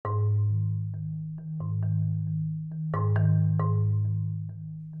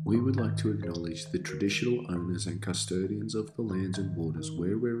We would like to acknowledge the traditional owners and custodians of the lands and waters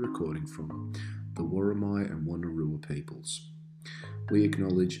where we're recording from, the Worimi and Wonnarua peoples. We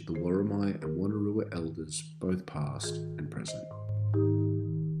acknowledge the Worimi and Wonnarua elders, both past and present.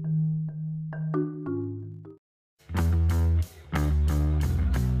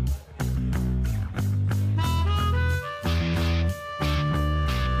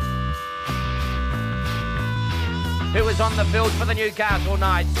 Who is on the field for the Newcastle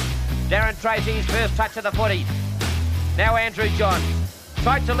Knights? Darren Tracy, his first touch of the footy. Now Andrew John.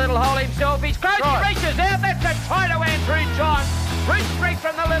 Fights a little hole himself. He's close. He reaches out. That's a try to Andrew John. Brute streak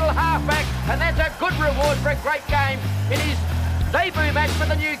from the little halfback. And that's a good reward for a great game in his debut match for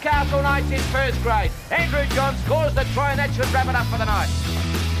the Newcastle Knights in first grade. Andrew John scores the try and that should wrap it up for the Knights.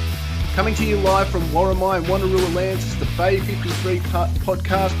 Coming to you live from Worimi and Wonnarua lands is the Bay 53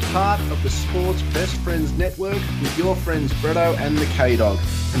 podcast, part of the Sports Best Friends Network with your friends Bretto and the K-Dog.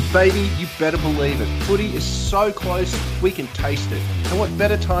 And baby, you better believe it, footy is so close, we can taste it. And what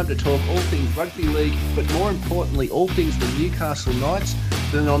better time to talk all things rugby league, but more importantly, all things the Newcastle Knights,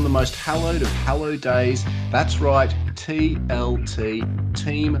 than on the most hallowed of hallowed days. That's right, TLT,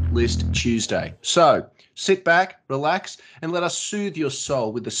 Team List Tuesday. So, sit back, relax, and let us soothe your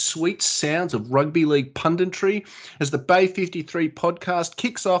soul with the sweet sounds of rugby league punditry as the Bay 53 podcast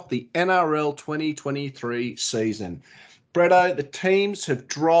kicks off the NRL 2023 season. Bretto, the teams have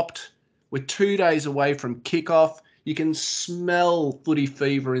dropped. We're 2 days away from kickoff. You can smell footy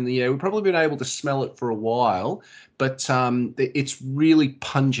fever in the air. We've probably been able to smell it for a while, but it's really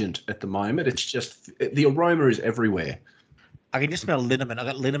pungent at the moment. It's just, the aroma is everywhere. I can just smell liniment. I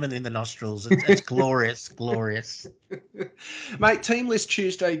got liniment in the nostrils. It's glorious, glorious. Mate, Team List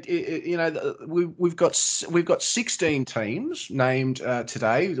Tuesday. You know, we've got 16 teams named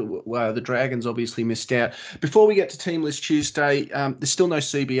today. The Dragons obviously missed out. Before we get to Team List Tuesday, there's still no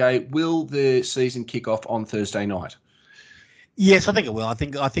CBA. Will the season kick off on Thursday night? Yes, I think it will. I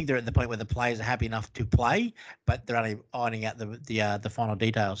think they're at the point where the players are happy enough to play, but they're only ironing out the final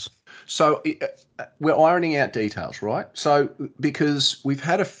details. So we're ironing out details, right? So because we've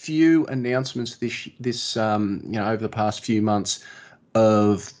had a few announcements this over the past few months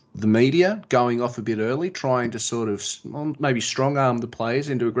of the media going off a bit early, trying to sort of maybe strong arm the players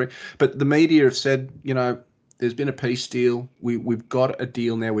into agreeing. But the media have said, there's been a peace deal. We've got a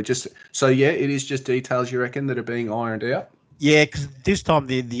deal now. It is just details, you reckon, that are being ironed out? Yeah, because this time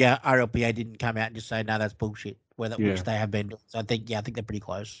the RLPA didn't come out and just say, no, that's bullshit, which they have been doing. So I think they're pretty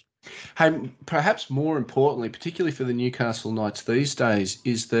close. Hey, perhaps more importantly, particularly for the Newcastle Knights these days,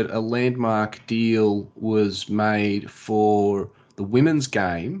 is that a landmark deal was made for the women's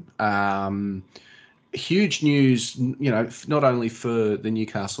game. Huge news, not only for the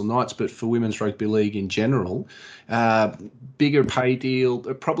Newcastle Knights, but for women's rugby league in general. Bigger pay deal,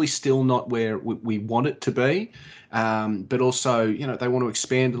 probably still not where we want it to be. But also, they want to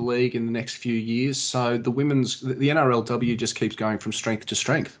expand the league in the next few years. So the NRLW just keeps going from strength to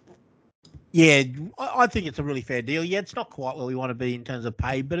strength. Yeah, I think it's a really fair deal. Yeah, it's not quite where we want to be in terms of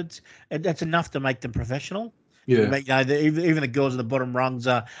pay, but it's enough to make them professional. Yeah. Even the girls at the bottom rungs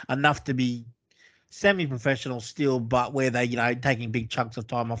are enough to be semi-professional still, but where they, taking big chunks of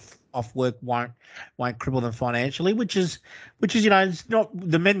time off work won't cripple them financially, which is, it's not,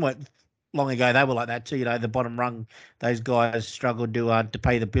 the men weren't long ago, they were like that too, the bottom rung, those guys struggled to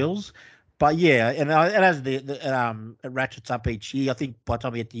pay the bills. But yeah, and as it ratchets up each year, I think by the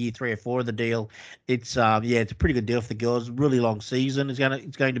time we get to year 3 or 4 of the deal, it's it's a pretty good deal for the girls. Really long season it's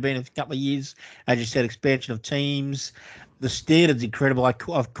going to be in a couple of years. As you said, expansion of teams. The standard's incredible. I've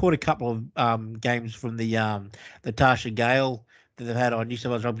caught a couple of games from the Tasha Gale that they've had on New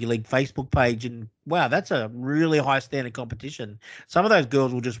South Wales Rugby League Facebook page, and wow, that's a really high standard competition. Some of those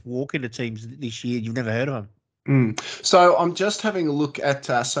girls will just walk into teams this year. You've never heard of them. So I'm just having a look at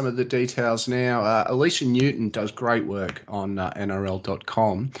some of the details now. Alicia Newton does great work on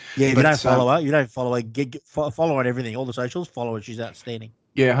NRL.com. Yeah, if you don't follow her, follow her on everything, all the socials, follow her. She's outstanding.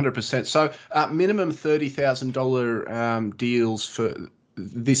 Yeah, 100%. So minimum $30,000 deals for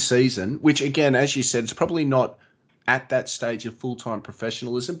this season, which again, as you said, it's probably not at that stage of full-time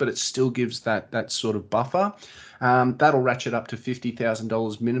professionalism, but it still gives that sort of buffer. That'll ratchet up to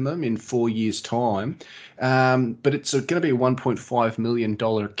 $50,000 minimum in 4 years' time. But it's going to be a $1.5 million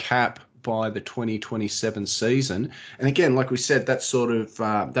cap by the 2027 season. And again, like we said, that sort of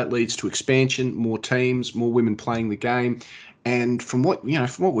that leads to expansion, more teams, more women playing the game. And from what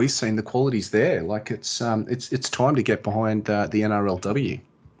we've seen, the quality's there. Like it's time to get behind the NRLW.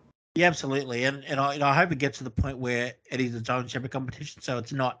 Yeah, absolutely, and I hope it gets to the point where it is its own separate competition, so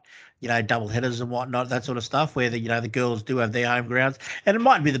it's not, double headers and whatnot, that sort of stuff, where the girls do have their home grounds, and it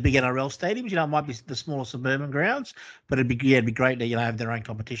mightn't be the big NRL stadiums, it might be the smaller suburban grounds, but it'd be great to have their own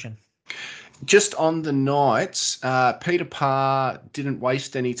competition. Just on the Knights, Peter Parr didn't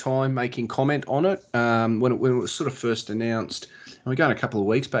waste any time making comment on it when it was sort of first announced. And we're going a couple of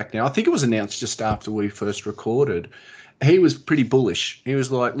weeks back now. I think it was announced just after we first recorded. He was pretty bullish. He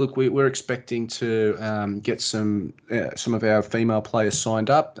was like, "Look, we're expecting to get some of our female players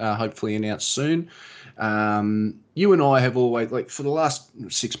signed up. Hopefully announced soon." You and I have always, like, for the last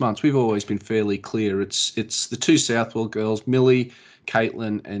 6 months, we've always been fairly clear. It's the two Southwell girls, Millie,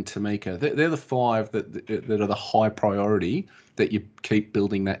 Caitlin, and Tamika. They're the five that are the high priority that you keep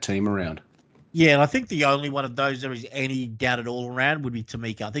building that team around. Yeah, and I think the only one of those there is any doubt at all around would be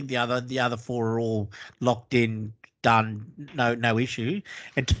Tamika. I think the other four are all locked in, done, no issue.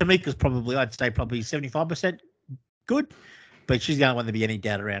 And Tamika's probably, I'd say, probably 75% good, but she's the only one to be any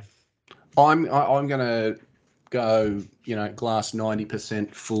doubt around. I'm going to go, glass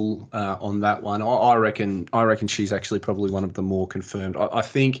 90% full on that one. I reckon she's actually probably one of the more confirmed. I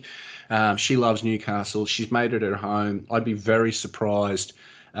think she loves Newcastle. She's made it her home. I'd be very surprised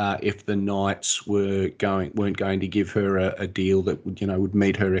if the Knights weren't going to give her a deal that would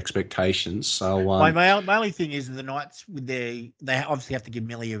meet her expectations. So my only thing is the Knights they obviously have to give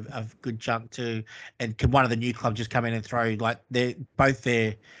Millie a good chunk too, and can one of the new clubs just come in and throw both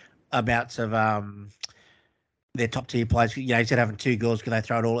their amounts of their top tier players, instead of having two girls, can they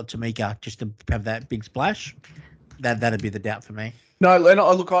throw it all at Tamika just to have that big splash? That'd be the doubt for me. No, and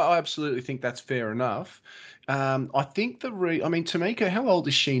I absolutely think that's fair enough. I think Tamika, how old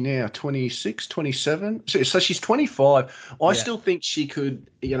is she now? 26, 27? So she's 25. I still think she could,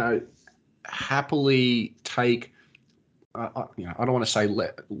 happily take, I don't want to say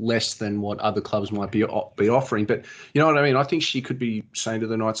less than what other clubs might be offering, but you know what I mean? I think she could be saying to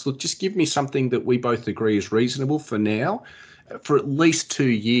the Knights, look, just give me something that we both agree is reasonable for now. For at least 2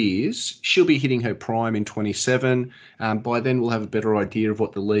 years, she'll be hitting her prime in 27. By then, we'll have a better idea of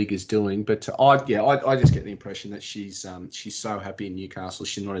what the league is doing. But I just get the impression that she's so happy in Newcastle,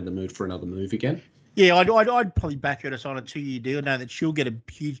 she's not in the mood for another move again. Yeah, I'd probably back her to sign a 2-year deal. Know that she'll get a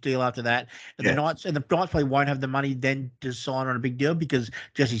huge deal after that, and the Knights probably won't have the money then to sign on a big deal because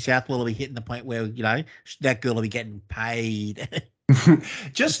Jessie Southwell will be hitting the point where that girl will be getting paid.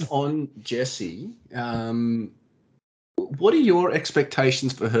 Just on Jessie. What are your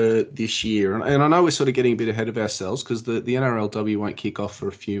expectations for her this year? And I know we're sort of getting a bit ahead of ourselves because the NRLW won't kick off for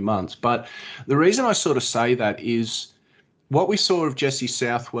a few months. But the reason I sort of say that is what we saw of Jessie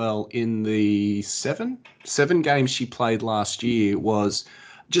Southwell in the seven games she played last year was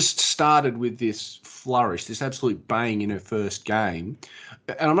just started with this flourish, this absolute bang in her first game.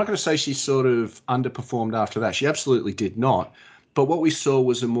 And I'm not going to say she sort of underperformed after that. She absolutely did not. But what we saw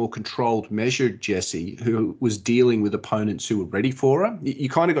was a more controlled, measured Jessie who was dealing with opponents who were ready for her. You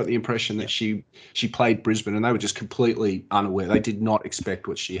kind of got the impression that she played Brisbane and they were just completely unaware. They did not expect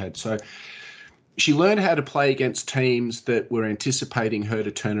what she had. So she learned how to play against teams that were anticipating her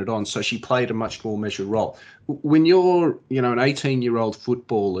to turn it on. So she played a much more measured role. When you're, an 18-year-old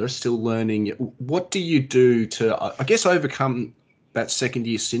footballer still learning, what do you do to, I guess, overcome that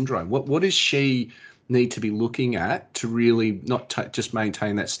second-year syndrome? What does she need to be looking at to really not just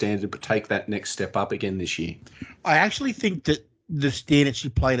maintain that standard, but take that next step up again this year? I actually think that the standard she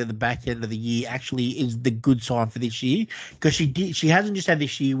played at the back end of the year actually is the good sign for this year because she hasn't just had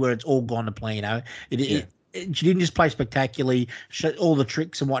this year where it's all gone to plan. She didn't just play spectacularly, all the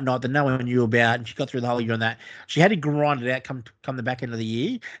tricks and whatnot that no one knew about, and she got through the whole year on that. She had to grind it out come the back end of the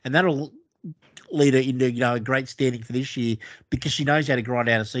year, and that'll lead her into a great standing for this year because she knows how to grind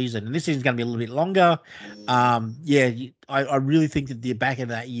out a season, and this season's going to be a little bit longer. I really think that the back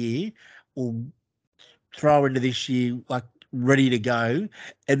end of that year will throw her into this year like ready to go,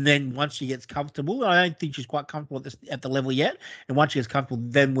 and then once she gets comfortable, I don't think she's quite comfortable at the level yet, and once she gets comfortable,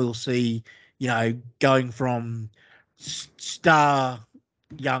 then we'll see going from star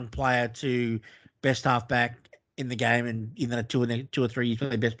young player to best halfback in the game, and in the 2 or 3 years,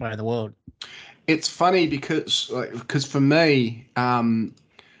 the best player in the world. It's funny because for me,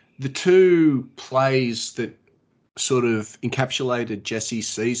 the two plays that sort of encapsulated Jessie's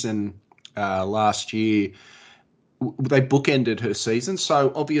season last year, they bookended her season.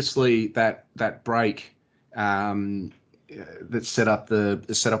 So obviously that break that set up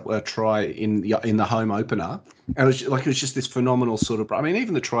a try in the home opener, and it was just this phenomenal sort of. I mean,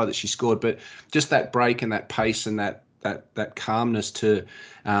 even the try that she scored, but just that break and that pace and that calmness to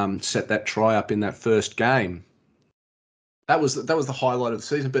set that try up in that first game. That was the highlight of the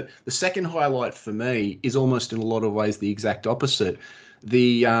season. But the second highlight for me is almost in a lot of ways the exact opposite.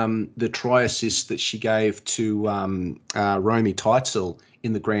 The try assist that she gave to Romy Teitzel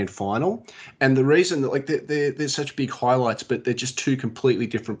in the grand final. And the reason that they're such big highlights, but they're just two completely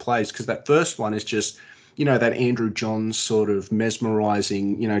different plays, because that first one is just, that Andrew Johns sort of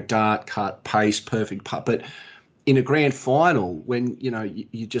mesmerizing, dart cut, pace, perfect putt. But in a grand final, when,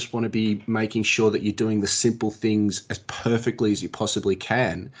 you just want to be making sure that you're doing the simple things as perfectly as you possibly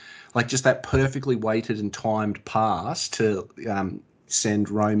can, like just that perfectly weighted and timed pass to send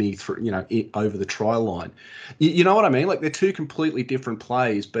Romy through, over the try line. You know what I mean? Like, they're two completely different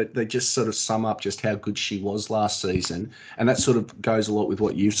plays, but they just sort of sum up just how good she was last season. And that sort of goes a lot with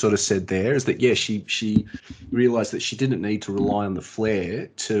what you've sort of said there, is that, yeah, she realised that she didn't need to rely on the flair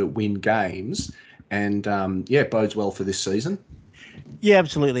to win games. And, bodes well for this season. Yeah,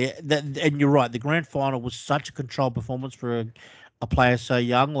 absolutely. And you're right. The grand final was such a controlled performance for a player so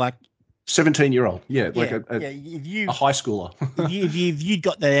young. Like, 17-year-old, like a high schooler. if you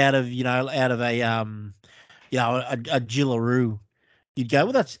got that out of a Jill LaRue, you'd go,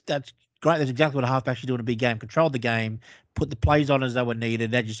 well, that's great. That's exactly what a halfback should do in a big game. Controlled the game, put the plays on as they were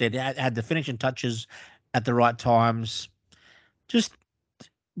needed. As you said, had the finishing touches at the right times. Just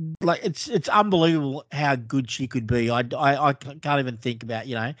like, it's unbelievable how good she could be. I can't even think about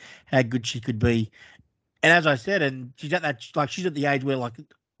how good she could be. And as I said, and she's at that, like, she's at the age where, like,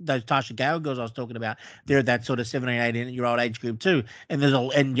 those Tasha Gale girls I was talking about, they're at that sort of 17, 18-year-old age group too. And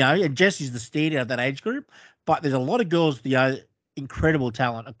and Jessie's the standout of that age group, but there's a lot of girls, incredible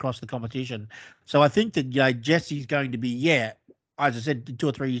talent across the competition. So I think that, Jessie's going to be, as I said, in 2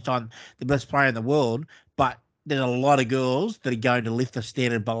 or 3 years' time, the best player in the world. But there's a lot of girls that are going to lift the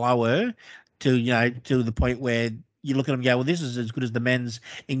standard below her to the point where you look at them and go, well, this is as good as the men's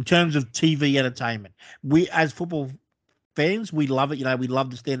in terms of TV entertainment. We, as football fans, we love it. We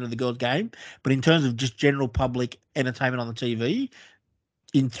love the standard of the girls' game. But in terms of just general public entertainment on the TV,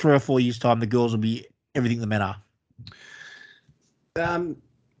 in 3 or 4 years' time, the girls will be everything the men are.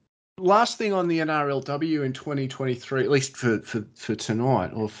 Last thing on the NRLW in 2023, at least for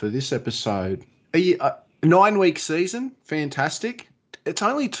tonight or for this episode, 9-week season, fantastic. It's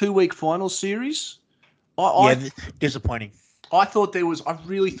only 2-week final series. Disappointing. I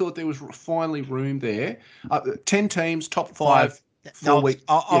really thought there was finally room there. 10 teams, top 5, 4 weeks.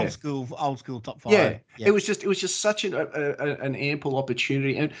 Old school top 5. Yeah. It was just such an ample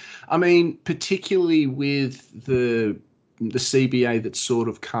opportunity, and I mean, particularly with the CBA that's sort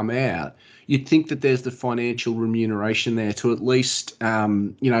of come out, you'd think that there's the financial remuneration there to at least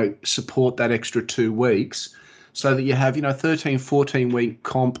support that extra 2 weeks, so that you have 13, 14-week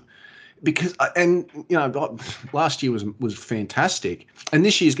comp. Because last year was fantastic, and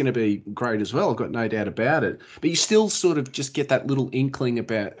this year's going to be great as well. I've got no doubt about it. But you still sort of just get that little inkling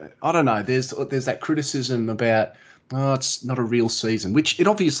about, I don't know. There's that criticism about, it's not a real season, which it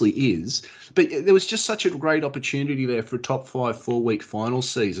obviously is. But there was just such a great opportunity there for a top 5 4-week final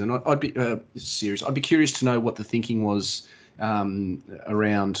season. I'd be curious to know what the thinking was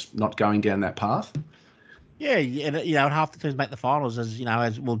around not going down that path. Yeah, and half the teams make the finals, as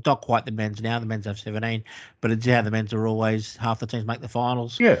not quite the men's now. The men's have 17, but it's how the men's are always, half the teams make the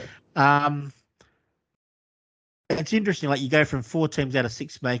finals. Yeah. It's interesting. Like, you go from 4 teams out of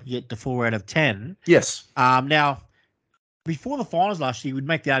 6 making it to 4 out of 10. Yes. Now, before the finals last year, we'd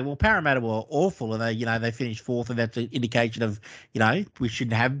make the argument, well, Parramatta were awful, and they finished 4th, and that's an indication of we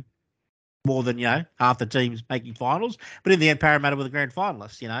shouldn't have more than half the teams making finals. But in the end, Parramatta were the grand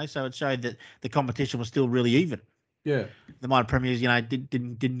finalists. So it showed that the competition was still really even. Yeah, the minor premiers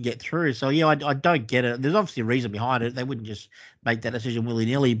didn't get through. So I don't get it. There's obviously a reason behind it. They wouldn't just make that decision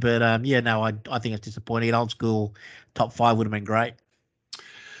willy-nilly. But I think it's disappointing. An old school top 5 would have been great,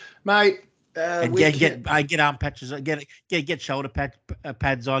 mate. And get arm patches, get shoulder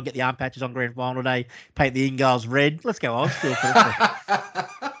pads on, get the arm patches on grand final day, paint the in-goals red. Let's go old school.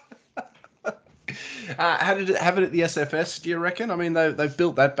 How did it have it at the SFS, do you reckon? I mean, they've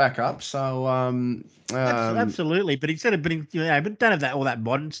built that back up, so absolutely. But instead of but don't have that all that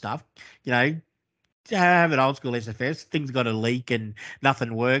modern stuff. Have an old school SFS. Things got a leak and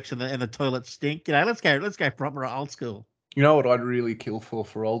nothing works, and the toilets stink. Let's go proper old school. You know what I'd really kill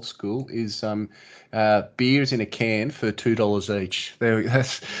for old school is beers in a can for $2 each.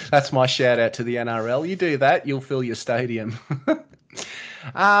 That's my shout out to the NRL. You do that, you'll fill your stadium. But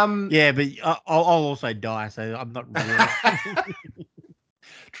I'll also die, so I'm not really.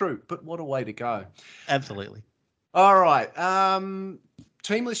 True, but what a way to go. Absolutely. All right.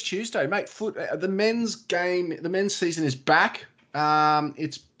 Teamless Tuesday, mate. The men's season is back.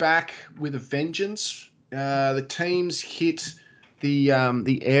 It's back with a vengeance. The teams hit the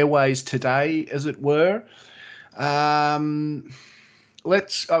airways today, as it were.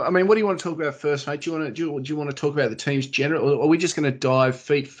 Let's. I mean, what do you want to talk about first, mate? Do you want to talk about the teams general, or are we just going to dive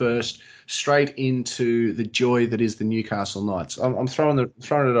feet first straight into the joy that is the Newcastle Knights? I'm throwing it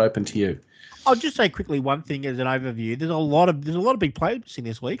open to you. I'll just say quickly one thing as an overview. There's a lot of big players missing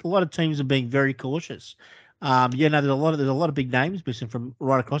this week. A lot of teams are being very cautious. There's a lot of big names missing from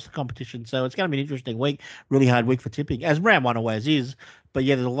right across the competition. So it's going to be an interesting week, really hard week for tipping, as round one always is. But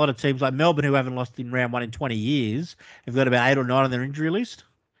yeah, there's a lot of teams like Melbourne who haven't lost in round one in 20 years. They've got about 8 or 9 on their injury list.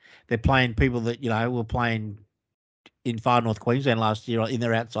 They're playing people that were playing in far north Queensland last year in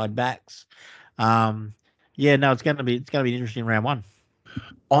their outside backs. It's going to be an interesting round one.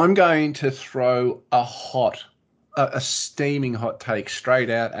 I'm going to throw a steaming hot take straight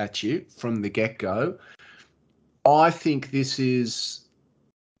out at you from the get-go. I think this is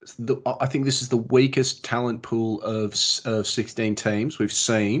the weakest talent pool of 16 teams we've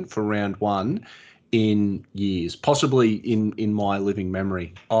seen for round one in years, possibly in my living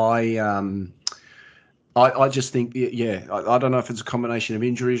memory. I just think, I don't know if it's a combination of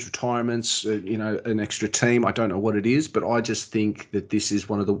injuries, retirements, an extra team. I don't know what it is, but I just think that this is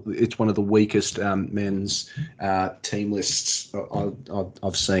one of the weakest men's team lists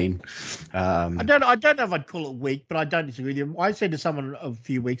I've seen. I don't know if I'd call it weak, but I don't disagree with you. I said to someone a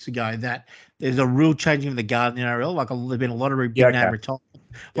few weeks ago that there's a real changing of the guard in the NRL. Like there's been a lot of big name retirements.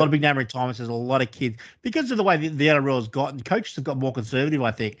 A lot of big name retirements. There's a lot of kids because of the way the NRL has gotten. Coaches have got more conservative,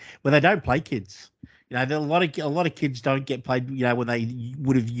 I think, where they don't play kids. There are a lot of kids don't get played, when they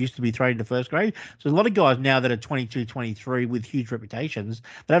would have used to be thrown into first grade. So a lot of guys now that are 22, 23 with huge reputations,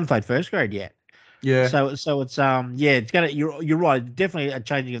 they haven't played first grade yet. Yeah. So it's it's gonna. You're right. Definitely a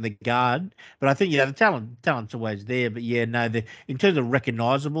changing of the guard, but I think the talent's always there. But in terms of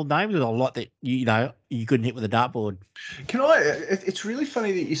recognisable names, there's a lot that you couldn't hit with a dartboard. It's really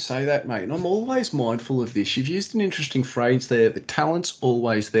funny that you say that, mate. And I'm always mindful of this. You've used an interesting phrase there. The talent's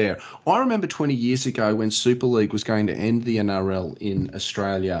always there. I remember 20 years ago when Super League was going to end the NRL in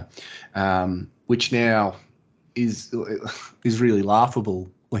Australia, which now is really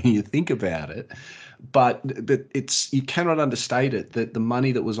laughable when you think about it, but you cannot understate it that the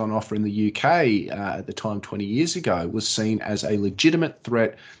money that was on offer in the UK at the time 20 years ago was seen as a legitimate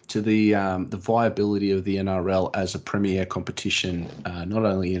threat to the viability of the NRL as a premier competition, not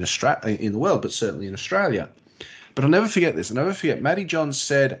only in the world but certainly in Australia. But I'll never forget this. I'll never forget. Matty Johns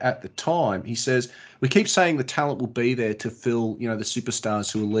said at the time, he says, we keep saying the talent will be there to fill, the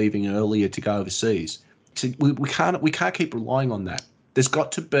superstars who are leaving earlier to go overseas. So we can't keep relying on that. There's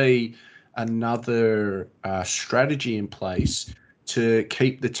got to be another strategy in place to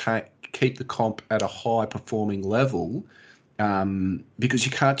keep the comp at a high performing level, because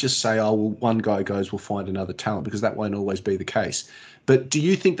you can't just say, oh, well, one guy goes, we'll find another talent, because that won't always be the case. But do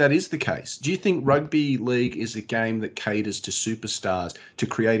you think that is the case? Do you think rugby league is a game that caters to superstars, to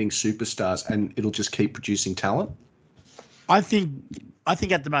creating superstars, and it'll just keep producing talent? I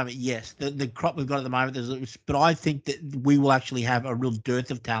think at the moment, yes. The crop we've got at the moment, but I think that we will actually have a real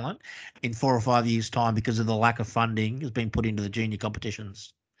dearth of talent in 4 or 5 years' time because of the lack of funding has been put into the junior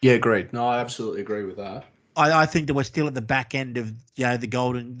competitions. Yeah, agreed. No, I absolutely agree with that. I think that we're still at the back end of the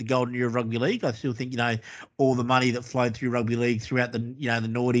golden era of rugby league. I still think all the money that flowed through rugby league throughout the the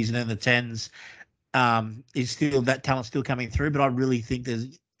noughties and then the tens is still, that talent still coming through. But I really think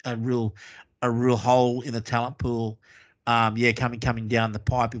there's a real hole in the talent pool. Coming down the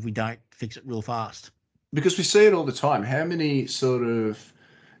pipe if we don't fix it real fast. Because we see it all the time. How many sort of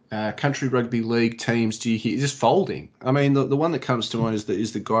country rugby league teams do you hear just folding? I mean, the one that comes to mind is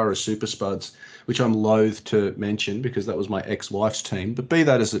the Gyro Super Spuds, which I'm loath to mention because that was my ex-wife's team. But be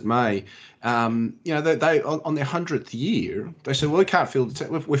that as it may, they on their 100th year, they said, well, we can't field the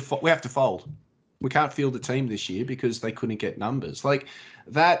team. We have to fold. We can't field the team this year because they couldn't get numbers. Like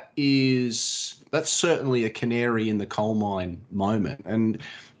that's certainly a canary in the coal mine moment. And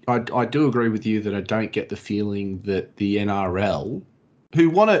I do agree with you that I don't get the feeling that the NRL, the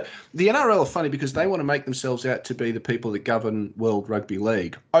NRL are funny because they want to make themselves out to be the people that govern World Rugby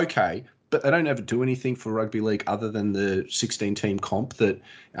League. Okay, but they don't ever do anything for rugby league other than the 16-team comp that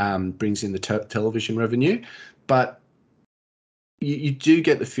brings in the television revenue. But you do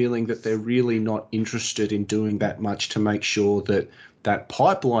get the feeling that they're really not interested in doing that much to make sure that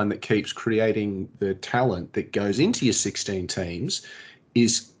pipeline that keeps creating the talent that goes into your 16 teams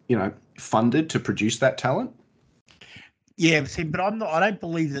is, funded to produce that talent. Yeah, but I don't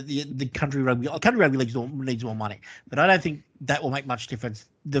believe that the country rugby league needs more money. But I don't think that will make much difference.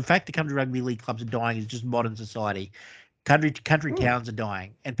 The fact the country rugby league clubs are dying is just modern society. Country towns are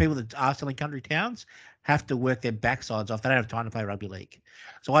dying, and people that are still in country towns have to work their backsides off. They don't have time to play rugby league.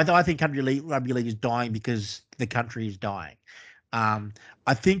 So I think rugby league is dying because the country is dying.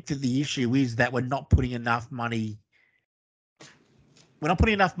 I think that the issue is that we're not putting enough money. We're not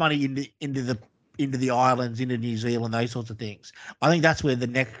putting enough money into the islands, into New Zealand, those sorts of things. I think that's where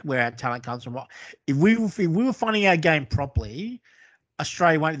where our talent comes from. If we were funding our game properly,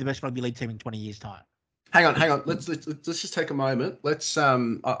 Australia won't be the best rugby league team in 20 years' time. Hang on. Let's just take a moment. Let's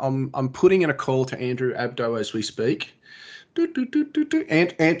I'm putting in a call to Andrew Abdo as we speak.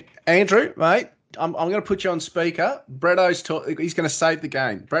 And Andrew, mate, I'm going to put you on speaker. He's going to save the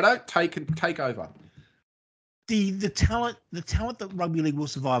game. Bretto, take over. The talent that rugby league will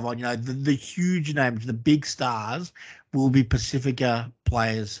survive on, the huge names, the big stars, will be Pacifica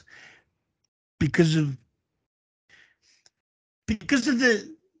players because of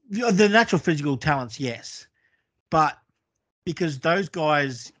the natural physical talents, yes, but because those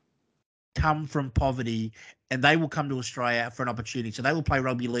guys come from poverty and they will come to Australia for an opportunity. So they will play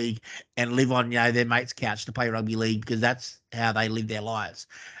rugby league and live on, their mate's couch to play rugby league because that's how they live their lives.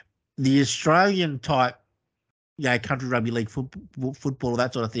 The Australian type, country rugby league football,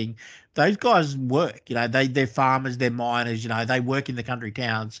 that sort of thing, those guys work. They're farmers, they're miners. They work in the country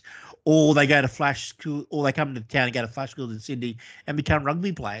towns, or they go to flash school, or they come to town and go to flash schools in Sydney and become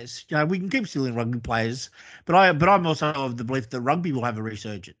rugby players. We can keep stealing rugby players, but I'm also of the belief that rugby will have a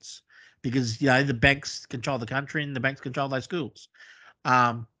resurgence because the banks control the country and the banks control those schools.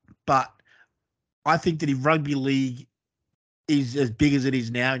 But I think that if rugby league is as big as it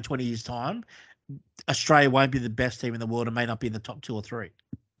is now in 20 years' time, Australia won't be the best team in the world and may not be in the top 2 or 3.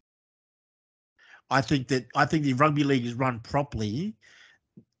 I think the rugby league is run properly,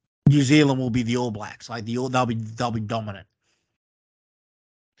 New Zealand will be the All Blacks. They'll be dominant.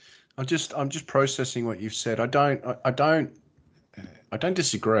 I'm just processing what you've said. I don't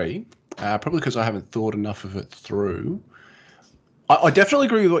disagree. Probably because I haven't thought enough of it through. I definitely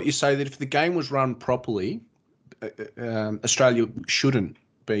agree with what you say that if the game was run properly, Australia shouldn't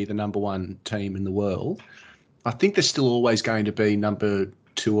be the number 1 team in the world. I think they're still always going to be number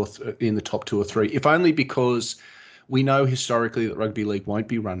 2 or in the top 2 or 3, if only because we know historically that rugby league won't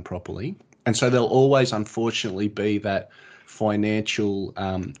be run properly, and so there'll always, unfortunately, be that financial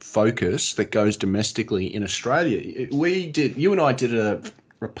focus that goes domestically in Australia. You and I did a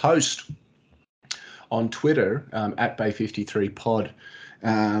post on Twitter at Bay53Pod.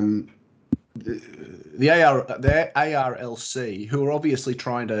 The ARLC, who are obviously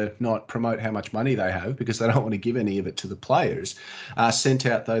trying to not promote how much money they have because they don't want to give any of it to the players, sent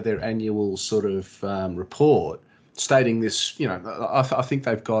out their annual sort of report stating this. I think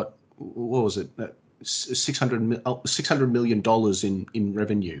they've got, what was it, $600 million in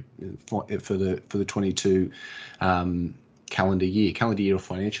revenue for the 22 calendar year or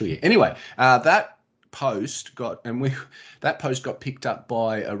financial year. Anyway, that post got picked up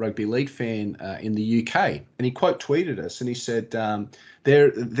by a rugby league fan in the UK, and he quote tweeted us and he said,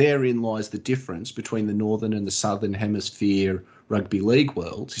 therein lies the difference between the northern and the southern hemisphere rugby league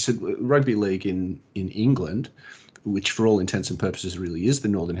worlds. He said rugby league in England, which for all intents and purposes really is the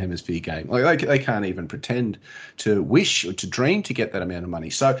northern hemisphere game, they can't even pretend to wish or to dream to get that amount of money.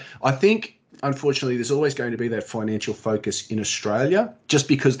 So I think, unfortunately, there's always going to be that financial focus in Australia just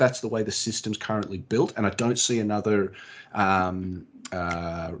because that's the way the system's currently built. And I don't see another,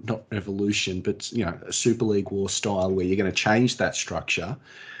 not revolution, but, a Super League War style where you're going to change that structure.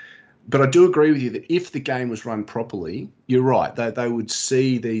 But I do agree with you that if the game was run properly, you're right, they would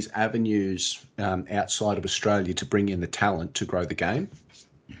see these avenues outside of Australia to bring in the talent to grow the game.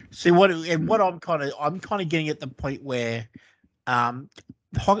 See, what I'm kind of getting at the point where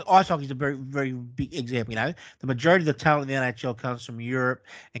ice hockey is a very, very big example. The majority of the talent in the NHL comes from Europe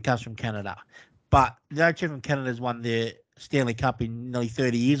and comes from Canada. But the NHL from Canada has won the Stanley Cup in nearly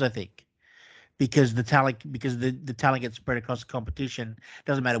 30 years, I think, because the talent gets spread across the competition. It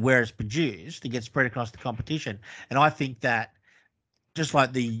doesn't matter where it's produced; it gets spread across the competition. And I think that just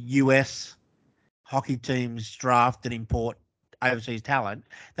like the US hockey teams draft and import overseas talent,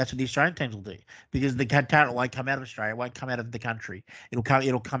 that's what the Australian teams will do, because the talent won't come out of Australia, won't come out of the country. It'll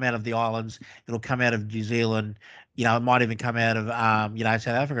come out of the islands. It'll come out of New Zealand. It might even come out of South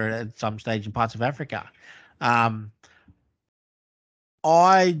Africa at some stage in parts of Africa.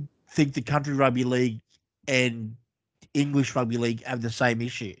 I think the country rugby league and English rugby league have the same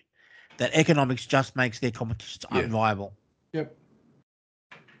issue, that economics just makes their competitions unviable. Yep.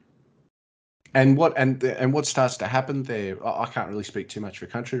 And what starts to happen there, I can't really speak too much for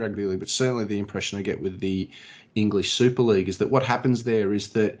country rugby league, but certainly the impression I get with the English Super League is that what happens there is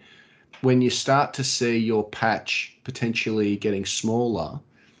that when you start to see your patch potentially getting smaller,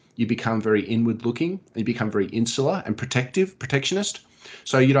 you become very inward looking, you become very insular and protectionist.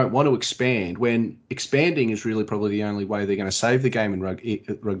 So you don't want to expand, when expanding is really probably the only way they're going to save the game in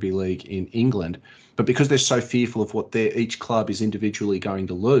rugby league in England. But because they're so fearful of what each club is individually going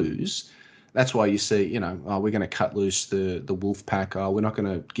to lose, that's why you see, we're going to cut loose the Wolfpack. We're not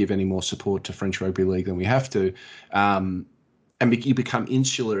going to give any more support to French rugby league than we have to. And you become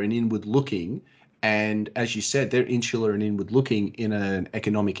insular and inward looking. And as you said, they're insular and inward looking in an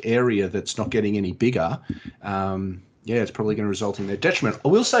economic area that's not getting any bigger. It's probably going to result in their detriment. I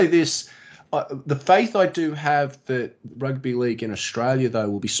will say this, the faith I do have that rugby league in Australia, though,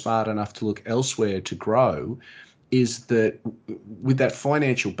 will be smart enough to look elsewhere to grow, is that with that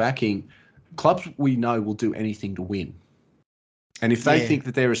financial backing, clubs we know will do anything to win. And if they think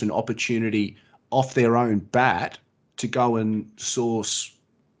that there is an opportunity off their own bat to go and source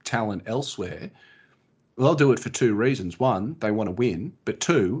talent elsewhere, they'll do it for two reasons. One, they want to win, but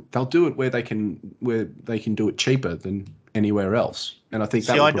two, they'll do it where they can do it cheaper than anywhere else. And I think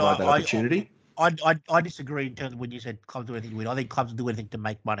that will provide that opportunity. I disagree in terms of when you said clubs do anything to win. I think clubs do anything to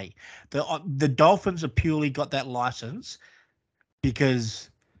make money. The Dolphins have purely got that license because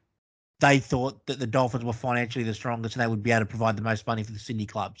they thought that the Dolphins were financially the strongest and they would be able to provide the most money for the Sydney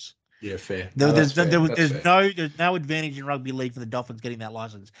clubs. Yeah, fair. There's no advantage in rugby league for the Dolphins getting that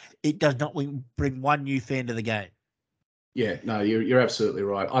license. It does not bring one new fan to the game. Yeah, no, you're absolutely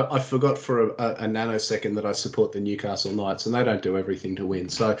right. I forgot for a nanosecond that I support the Newcastle Knights, and they don't do everything to win.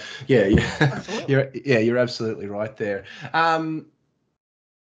 So yeah, you're absolutely right there. Well,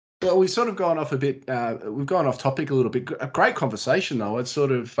 we've sort of gone off a bit. We've gone off topic a little bit. A great conversation though. It's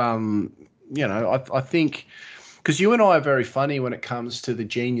sort of I think. Because you and I are very funny when it comes to the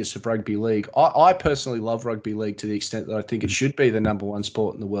genius of rugby league. I personally love rugby league to the extent that I think it should be the number one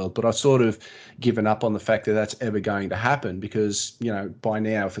sport in the world. But I've sort of given up on the fact that that's ever going to happen because, by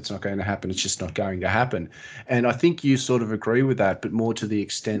now, if it's not going to happen, it's just not going to happen. And I think you sort of agree with that, but more to the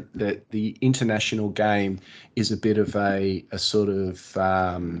extent that the international game is a bit of a sort of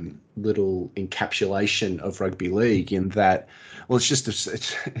little encapsulation of rugby league in that, well,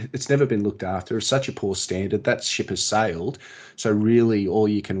 it's never been looked after. It's such a poor standard. That ship has sailed. So really all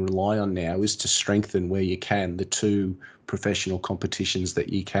you can rely on now is to strengthen where you can the two professional competitions that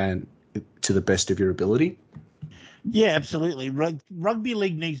you can to the best of your ability. Yeah, absolutely. Rugby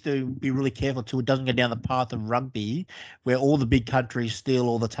league needs to be really careful too. It doesn't go down the path of rugby where all the big countries steal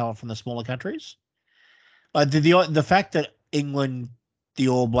all the talent from the smaller countries. The fact that England, the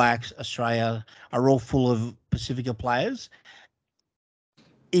All Blacks, Australia are all full of Pacifica players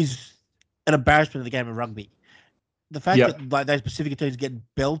is an embarrassment of the game of rugby. The fact that those Pacifica teams get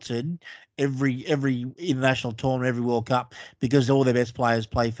belted every international tournament, every World Cup, because all their best players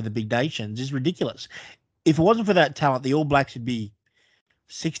play for the big nations is ridiculous. If it wasn't for that talent, the All Blacks would be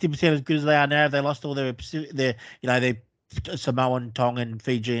 60% as good as they are now. If they lost all their Samoan, Tongan,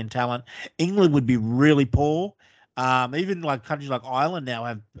 Fijian talent, England would be really poor. Even like countries like Ireland now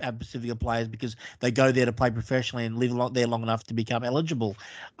have Pacifica players because they go there to play professionally and live there long enough to become eligible.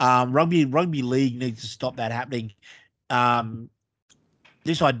 Rugby league needs to stop that happening.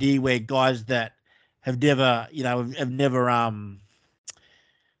 This idea where guys that have never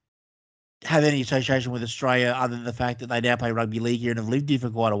have any association with Australia other than the fact that they now play rugby league here and have lived here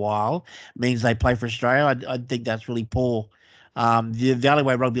for quite a while means they play for Australia. I think that's really poor. The only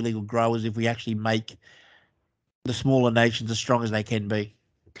way rugby league will grow is if we actually make the smaller nations as strong as they can be.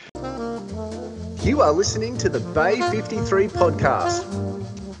 You are listening to the Bay 53 podcast.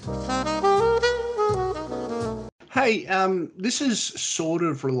 Hey, this is sort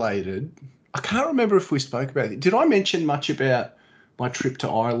of related. I can't remember if we spoke about it. Did I mention much about my trip to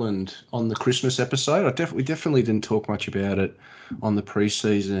Ireland on the Christmas episode? We definitely didn't talk much about it on the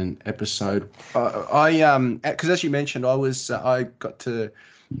pre-season episode. Because as you mentioned, I got to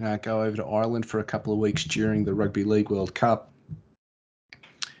go over to Ireland for a couple of weeks during the Rugby League World Cup.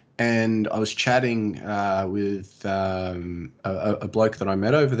 And I was chatting with a bloke that I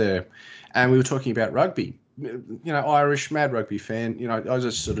met over there, and we were talking about rugby. Irish, mad rugby fan. I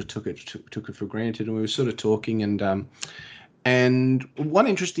just sort of took it for granted, and we were sort of talking. And one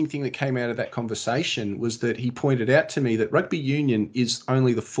interesting thing that came out of that conversation was that he pointed out to me that rugby union is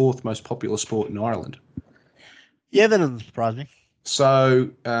only the fourth most popular sport in Ireland. Yeah, that doesn't surprise me.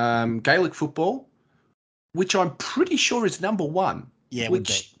 So Gaelic football, which I'm pretty sure is number one. Yeah,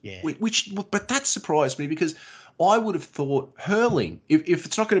 but that surprised me because I would have thought hurling, if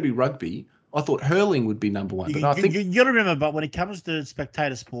it's not going to be rugby, I thought hurling would be number one. But I think you got to remember, but when it comes to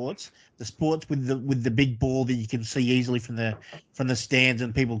spectator sports, the sports with the big ball that you can see easily from the stands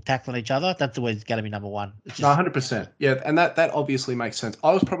and people tackling each other, that's always going to be number one. It's just, 100%. Yeah, and that obviously makes sense.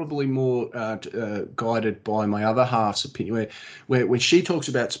 I was probably more guided by my other half's opinion, where when she talks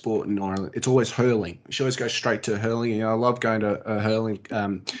about sport in Ireland, it's always hurling. She always goes straight to hurling. You know, I love going to a hurling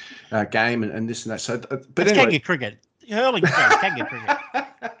game and this and that. So, but it's anyway, kangaroo cricket. Hurling is kangaroo cricket.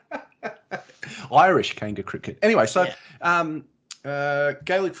 Irish kangaroo cricket. Anyway, so Yeah.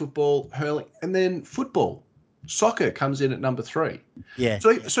 Gaelic football, hurling, and then football. Soccer comes in at number 3. Yeah.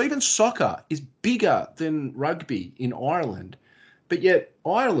 So even soccer is bigger than rugby in Ireland, but yet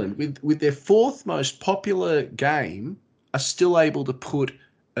Ireland, with their 4th most popular game, are still able to put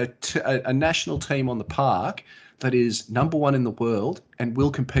a national team on the park that is number 1 in the world and will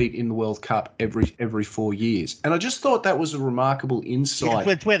compete in the World Cup every 4 years. And I just thought that was a remarkable insight.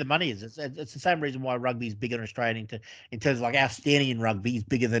 It's where the money is. It's the same reason why rugby is bigger in Australia in terms of like our standing in rugby is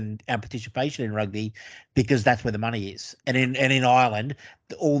bigger than our participation in rugby, because that's where the money is. And in Ireland,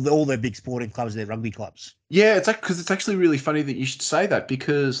 all their big sporting clubs are their rugby clubs. Yeah, because it's actually really funny that you should say that,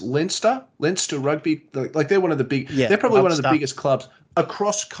 because Leinster rugby, like they're one of the big, they're probably one of the biggest clubs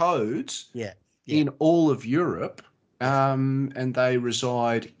across codes. Yeah. In all of Europe, and they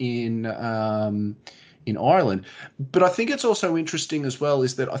reside in Ireland. But I think it's also interesting as well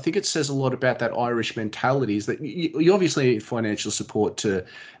is that I think it says a lot about that Irish mentality, is that you obviously need financial support to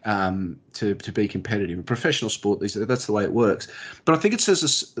be competitive. In professional sport, that's the way it works. But I think it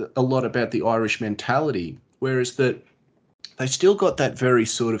says a lot about the Irish mentality, whereas that they still got that very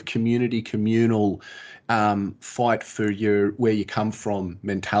sort of communal fight for where you come from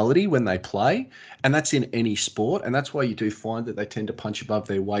mentality when they play, and that's in any sport, and that's why you do find that they tend to punch above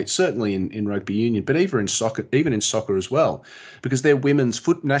their weight, certainly in rugby union, but even in soccer as well, because their women's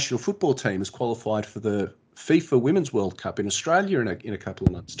national football team has qualified for the FIFA Women's World Cup in Australia in a couple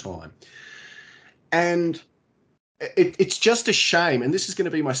of months' time. And it's just a shame, and this is going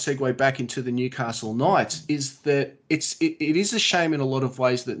to be my segue back into the Newcastle Knights, is that it is a shame in a lot of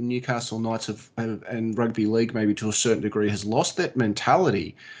ways that Newcastle Knights and rugby league maybe to a certain degree has lost that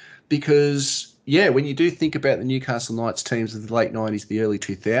mentality, because when you do think about the Newcastle Knights teams of the late 90s, the early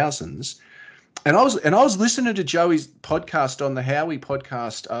 2000s, and I was listening to Joey's podcast on the Howie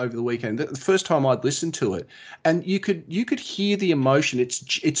podcast over the weekend. The first time I'd listened to it, and you could hear the emotion.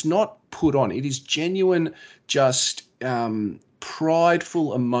 It's not put on. It is genuine, just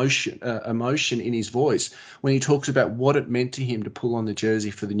prideful emotion in his voice when he talks about what it meant to him to pull on the jersey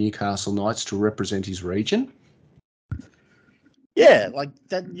for the Newcastle Knights to represent his region. Yeah, like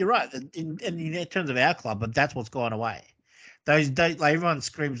that. You're right. In terms of our club, but that's what's gone away. Those like everyone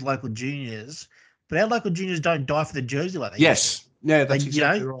screams local juniors, but our local juniors don't die for the jersey like that. Yes, yeah, that's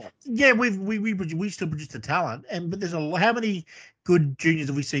exactly right. Yeah, we still produce the talent, but there's how many good juniors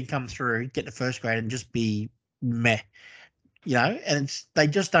have we seen come through, get to first grade, and just be meh, and they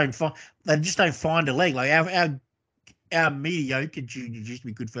just don't find a leg. Like our mediocre juniors used to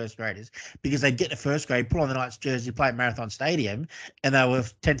be good first graders because they'd get to first grade, put on the Knights jersey, play at Marathon Stadium, and they were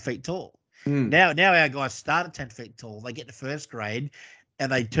 10 feet tall. Now our guys start at 10 feet tall. They get to first grade,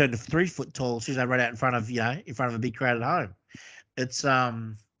 and they turn to 3 foot tall as soon as they run out in front of a big crowd at home. It's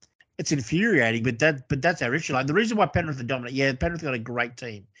infuriating, but that's our issue. Like the reason why Penrith are dominant. Yeah, Penrith got a great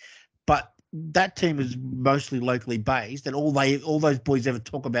team, but that team is mostly locally based, and all those boys ever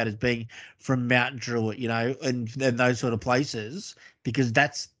talk about is being from Mount Druitt, and those sort of places, because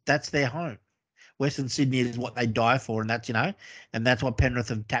that's their home. Western Sydney is what they die for, and that's what Penrith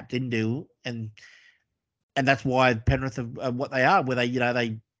have tapped into, and that's why Penrith are what they are, where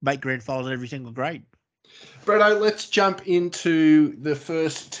they make grand finals in every single grade. Bretto, let's jump into the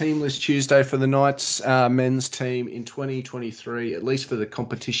first Teamless Tuesday for the Knights men's team in 2023, at least for the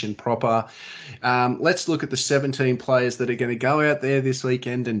competition proper. Let's look at the 17 players that are going to go out there this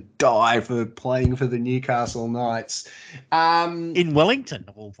weekend and die for playing for the Newcastle Knights. In Wellington,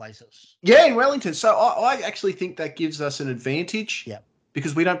 of all places. Yeah, in Wellington. So I actually think that gives us an advantage. Yeah.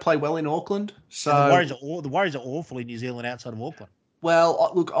 Because we don't play well in Auckland. So and the Warriors are awful in New Zealand outside of Auckland.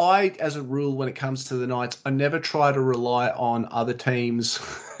 Well, look, as a rule, when it comes to the Knights, I never try to rely on other teams'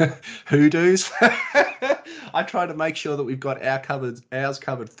 hoodoos. I try to make sure that we've got ours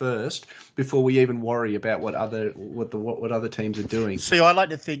covered first before we even worry about what other teams are doing. See, I like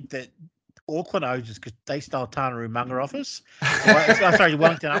to think that Auckland owes us because they stole Tana Umaga off us.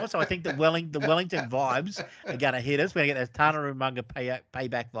 Wellington owes us. So I think that the Wellington vibes are going to hit us. We're going to get those Tana Umaga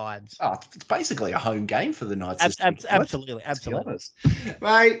payback vibes. Oh, it's basically a home game for the Knights. Absolutely.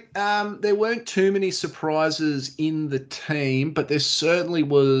 Mate, there weren't too many surprises in the team, but there certainly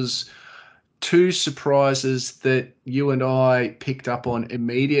was two surprises that you and I picked up on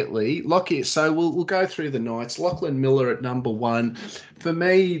immediately. Lockie, so we'll go through the Knights. Lachlan Miller at number 1. For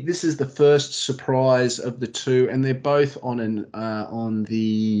me, this is the first surprise of the two, and they're both on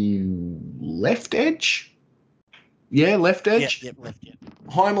the left edge. Yeah, left edge. Yep, left edge.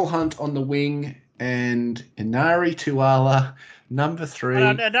 Heimel Hunt on the wing and Inari Tuala, number 3. No,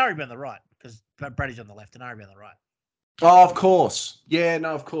 Inari be on the right because Brady's on the left. Inari be on the right. Oh, of course. Yeah,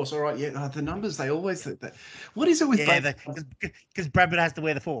 no, of course. All right. Yeah, the numbers, they always... What is it with... Yeah, because Bradman has to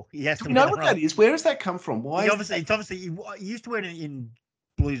wear the 4. He has to you know what that is? Where does that come from? Why? It's obviously he used to wear it in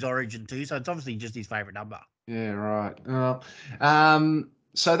Blues Origin too, so it's obviously just his favourite number. Yeah, right.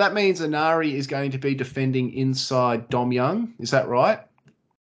 So that means Inari is going to be defending inside Dom Young. Is that right?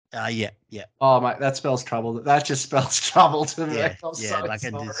 Yeah. Oh, mate, that spells trouble. That just spells trouble to me. Yeah,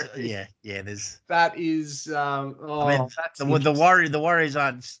 There's... That is... the Warriors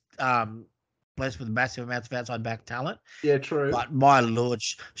aren't blessed with massive amounts of outside back talent. Yeah, true. But my lord,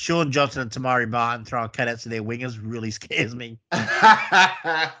 Sean Johnson and Tamari Martin throwing cutouts to their wingers really scares me.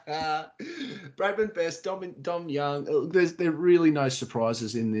 Bradman Best, Dom Young. There are really no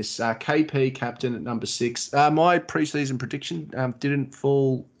surprises in this. KP captain at number 6. My preseason prediction didn't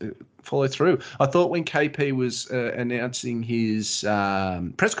follow through. I thought when KP was announcing his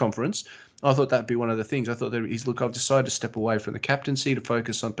press conference, I thought that'd be one of the things. I thought that I've decided to step away from the captaincy to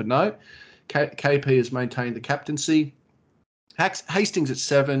focus on, but no. KP has maintained the captaincy. Hastings at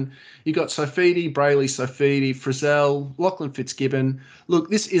 7. You got Sofidi, Brayley Sofidi, Frizzell, Lachlan Fitzgibbon. Look,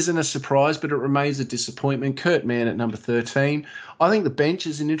 this isn't a surprise, but it remains a disappointment. Kurt Mann at number 13. I think the bench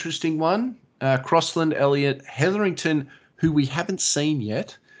is an interesting one. Crossland, Elliott, Hetherington, who we haven't seen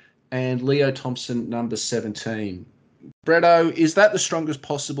yet, and Leo Thompson, number 17. Bretto, is that the strongest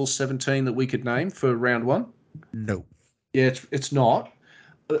possible 17 that we could name for round 1? No. Yeah, it's not.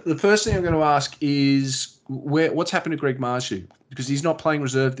 The first thing I'm going to ask is what's happened to Greg Marshu? Because he's not playing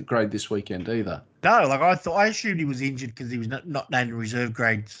reserve grade this weekend either. No, I assumed he was injured because he was not named reserve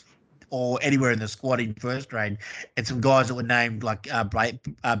grades or anywhere in the squad in first grade. And some guys that were named like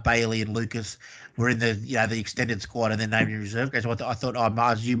Bailey and Lucas were in the extended squad and then named in reserve grades. So I thought,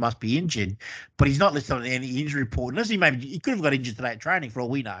 Marshu must be injured, but he's not listed on any injury report. Unless he could have got injured today at training for all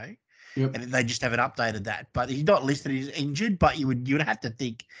we know. Yep. And they just haven't updated that. But he's not listed as injured, but you would have to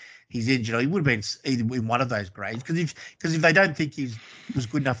think he's injured, or he would have been either in one of those grades. Because if they don't think he was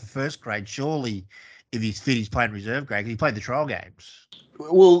good enough for first grade, surely if he's fit, he's playing reserve grade because he played the trial games.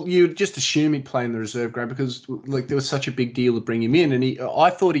 Well, you'd just assume he'd play in the reserve grade because there was such a big deal to bring him in, and I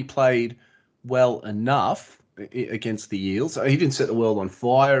thought he played well enough against the Eels. He didn't set the world on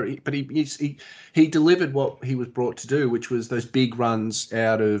fire, but he delivered what he was brought to do, which was those big runs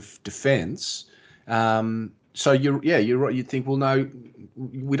out of defence. So you're right. You'd think, well, no,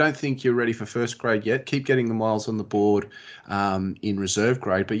 we don't think you're ready for first grade yet. Keep getting the miles on the board in reserve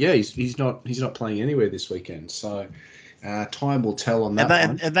grade. But yeah, he's not playing anywhere this weekend. So time will tell on that.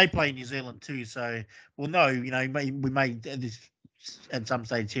 And they play in New Zealand too. So we may at some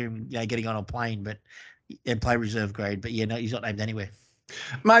stage hear him getting on a plane, but. And play reserve grade, but no, he's not named anywhere.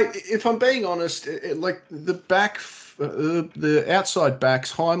 Mate, if I'm being honest, like the outside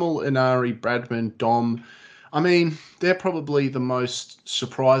backs, Heimel, Inari, Bradman, Dom, I mean, they're probably the most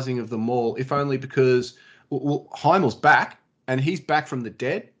surprising of them all, if only because Heimel's back, and he's back from the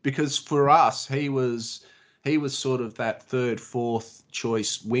dead, because for us, he was sort of that third, fourth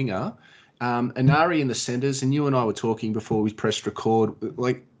choice winger. Inari in the centres, and you and I were talking before we pressed record,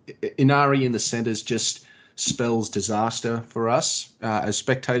 like, Inari in the centres just spells disaster for us as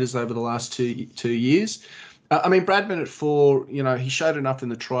spectators over the last 2 years. I mean, Bradman at 4, he showed enough in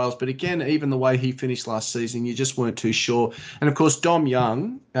the trials, but again, even the way he finished last season, you just weren't too sure. And of course, Dom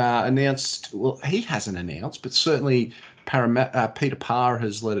Young announced, well, he hasn't announced, but certainly Peter Parr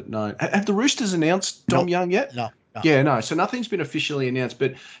has let it know. Have the Roosters announced Dom Young yet? No. Yeah, no. So nothing's been officially announced,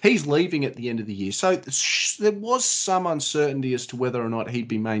 but he's leaving at the end of the year. So there was some uncertainty as to whether or not he'd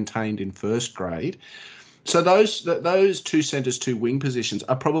be maintained in first grade. So those two centres, two wing positions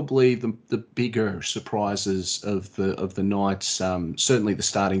are probably the bigger surprises of the Knights. Certainly the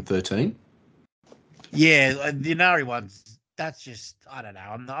starting 13. Yeah, the Inari ones. That's just, I don't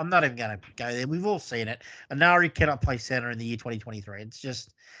know. I'm not even going to go there. We've all seen it. Inari cannot play centre in the year 2023. It's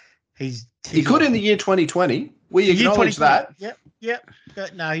just. He could in the year 2020. We acknowledge that. Yep.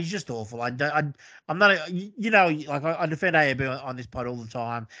 No, he's just awful. I'm not. I defend AAB on this pod all the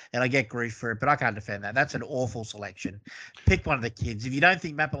time, and I get grief for it, but I can't defend that. That's an awful selection. Pick one of the kids. If you don't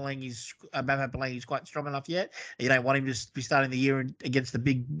think Mapalang is quite strong enough yet, you don't want him to be starting the year against the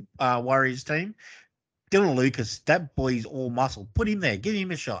big Warriors team. Dylan Lucas, that boy's all muscle. Put him there. Give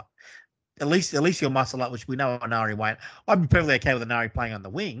him a shot. at least he'll muscle up, which we know Anari won't. I'd be perfectly okay with Anari playing on the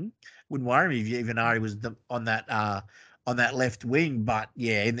wing. Wouldn't worry me if Anari was on that left wing. But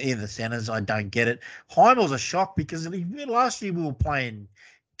yeah, in the centres, I don't get it. Heimel's a shock because last year we were playing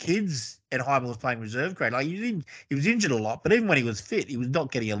kids and Heimel was playing reserve grade. Like he was injured a lot, but even when he was fit, he was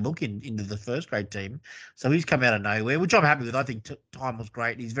not getting a look into the first grade team. So he's come out of nowhere, which I'm happy with. I think Heimel's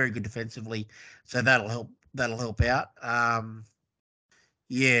great. He's very good defensively, so that'll help out.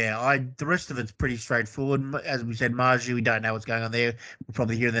 The rest of it's pretty straightforward. As we said, Marju, we don't know what's going on there. We'll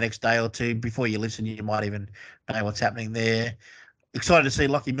probably hear in the next day or two. Before you listen, you might even know what's happening there. Excited to see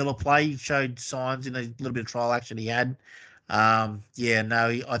Lockie Miller play. He showed signs in a little bit of trial action he had. I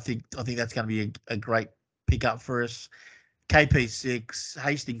think that's going to be a great pickup for us. KP 6,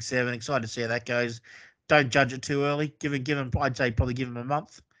 Hastings 7. Excited to see how that goes. Don't judge it too early. Give him. I'd say probably give him a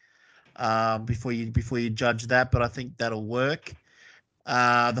month before you judge that. But I think that'll work.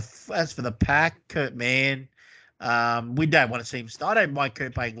 As for the pack, Kurt Mann, we don't want to see him start. I don't mind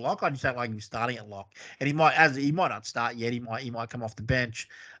Kurt playing lock. I just don't like him starting at lock. And he might not start yet. He might come off the bench.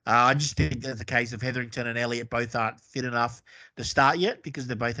 I just think that's the case of Hetherington and Elliott both aren't fit enough to start yet because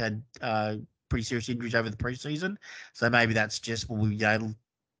they both had pretty serious injuries over the preseason. So maybe that's just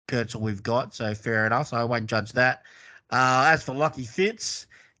Kurt's all we've got. So fair enough. So I won't judge that. As for Lockie Fitz,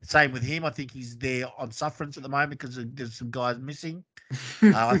 same with him. I think he's there on sufferance at the moment because there's some guys missing.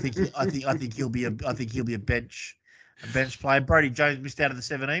 I think he'll be a bench player. Brody Jones missed out of the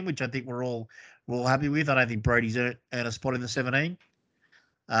 17, which I think we're all happy with. I don't think Brody's earned a spot in the 17.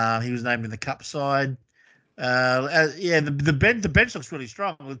 He was named in the cup side. The bench looks really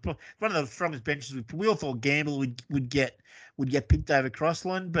strong. It was one of the strongest benches. We all thought Gamble would get picked over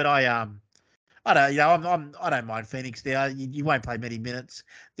Crossland, but I don't mind Phoenix there. You won't play many minutes.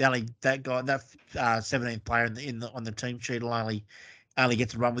 That 17th player on the team sheet will only get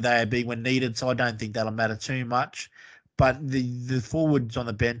to run with AOB when needed, so I don't think that'll matter too much. But the forwards on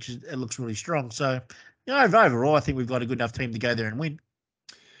the bench, it looks really strong. So, overall, I think we've got a good enough team to go there and win.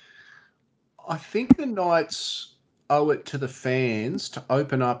 I think the Knights owe it to the fans to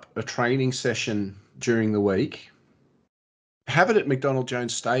open up a training session during the week. Have it at McDonald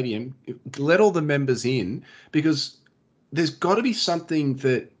Jones Stadium. Let all the members in because there's got to be something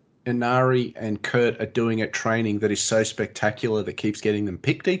that Inari and Kurt are doing at training that is so spectacular that keeps getting them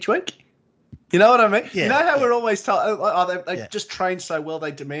picked each week. You know what I mean? Yeah, you know how we're always told, they just train so well,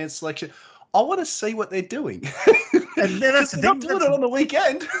 they demand selection. I want to see what they're doing. And that's the thing. Not doing it on the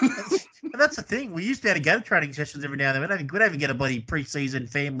weekend. And that's the thing. We used to be able to go to training sessions every now and then. We don't even get a bloody pre-season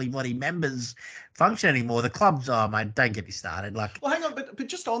family bloody members function anymore. The clubs, mate, don't get me started. Well, hang on, but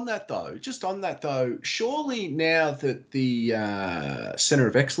just on that though, surely now that the Centre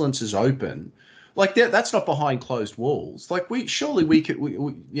of Excellence is open, that's not behind closed walls. We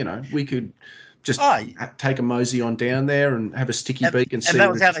could just take a mosey on down there and have a sticky beak and see. And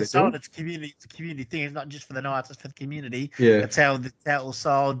that was how they sold it. It's a community thing. It's not just for the Knights; it's for the community. Yeah, that's how it was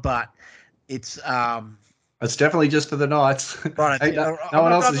sold. But it's definitely just for the Knights. Right, no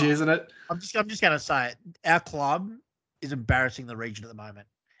one else is using it. I'm just going to say it. Our club is embarrassing the region at the moment.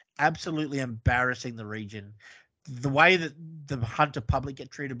 Absolutely embarrassing the region. The way that the Hunter public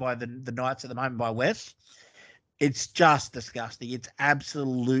get treated by the Knights at the moment by West. It's just disgusting. It's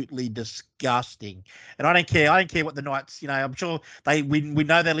absolutely disgusting. And I don't care what the Knights, I'm sure we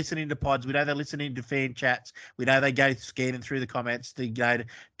know they're listening to pods. We know they're listening to fan chats. We know they go scanning through the comments to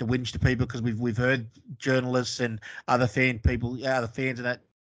whinge to people because we've heard journalists and other fans and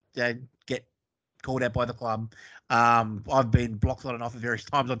that get called out by the club. I've been blocked on and off at various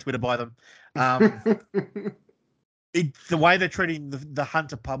times on Twitter by them. The way they're treating the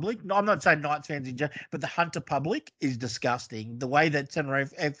Hunter public, I'm not saying Knights fans in general, but the Hunter public is disgusting. The way that Centre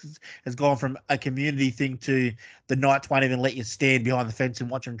F has gone from a community thing to the Knights won't even let you stand behind the fence and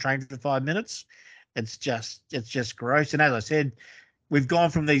watch them train for 5 minutes. It's just gross. And as I said, we've gone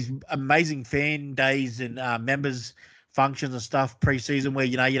from these amazing fan days and members functions and stuff pre-season where,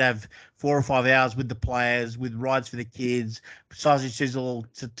 you'd have 4 or 5 hours with the players, with rides for the kids, sausage sizzle,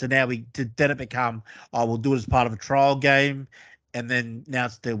 to then it become, we'll do it as part of a trial game. And then now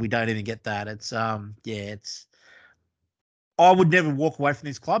we don't even get that. It's, I would never walk away from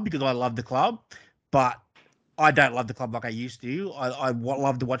this club because I love the club, but I don't love the club like I used to. I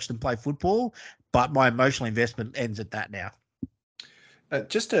love to watch them play football, but my emotional investment ends at that now.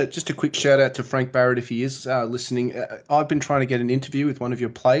 Just a quick shout out to Frank Barrett if he is listening. I've been trying to get an interview with one of your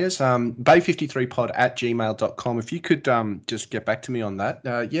players, bay53pod@gmail.com. If you could just get back to me on that.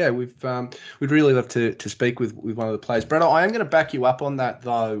 We'd really love to speak with one of the players. Brett, I am going to back you up on that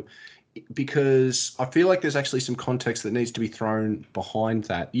though. because I feel like there's actually some context that needs to be thrown behind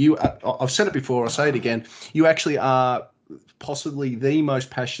that. I've said it before, I'll say it again. You actually are possibly the most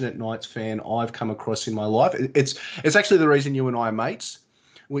passionate Knights fan I've come across in my life. It's actually the reason you and I are mates.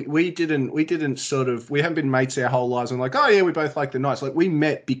 We haven't been mates our whole lives. I'm like, oh yeah, we both like the Knights. Like, we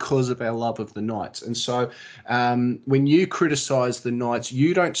met because of our love of the Knights. And so when you criticize the Knights,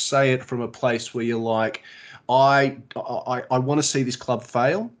 you don't say it from a place where you're like, I want to see this club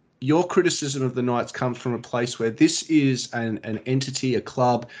fail. Your criticism of the Knights comes from a place where this is an entity, a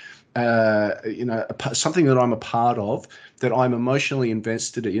club, something that I'm a part of, that I'm emotionally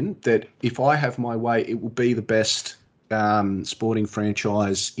invested in, that if I have my way, it will be the best sporting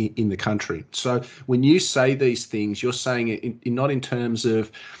franchise in the country. So when you say these things, you're saying it not in terms of,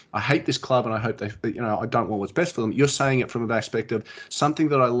 I hate this club and I hope I don't want what's best for them. You're saying it from an aspect of something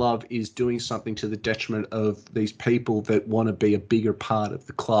that I love is doing something to the detriment of these people that want to be a bigger part of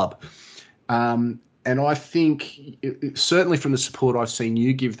the club. And I think certainly from the support I've seen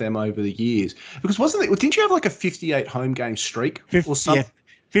you give them over the years, because didn't you have like a 58 home game streak or something? Yeah.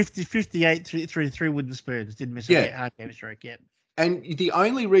 58 through 3 wooden spoons. Didn't miss a hard game streak yet. And the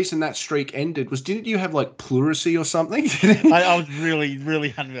only reason that streak ended was, didn't you have like pleurisy or something? I was really,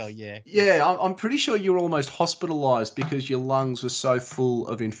 really unwell, yeah. Yeah, I'm pretty sure you were almost hospitalized because your lungs were so full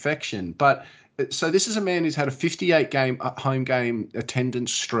of infection. But so this is a man who's had a 58 game home game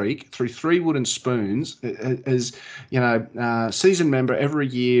attendance streak through 3 wooden spoons, as season member every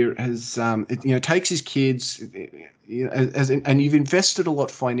year, has takes his kids, and you've invested a lot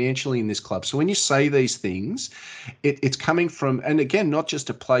financially in this club. So when you say these things, it's coming from, and again, not just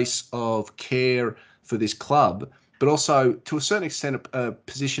a place of care for this club, but also to a certain extent a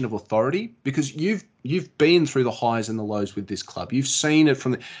position of authority, because you've been through the highs and the lows with this club. You've seen it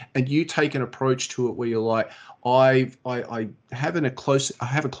and you take an approach to it where you're like, I have a close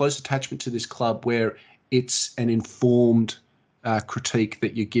attachment to this club, where it's an informed critique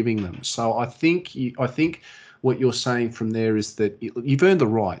that you're giving them. So I think what you're saying from there is that you've earned the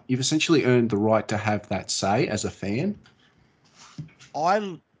right. You've essentially earned the right to have that say as a fan.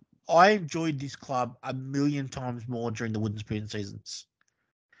 I enjoyed this club a million times more during the wooden spoon seasons,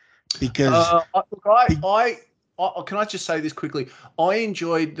 because can I just say this quickly? I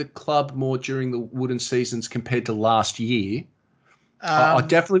enjoyed the club more during the wooden seasons compared to last year. I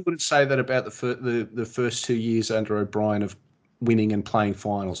definitely wouldn't say that about the first 2 years under O'Brien of winning and playing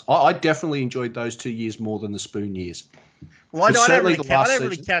finals. I definitely enjoyed those 2 years more than the spoon years. Well, I don't really count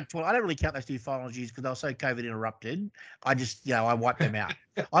those 2 finals years because they were so COVID interrupted. I just, I wiped them out.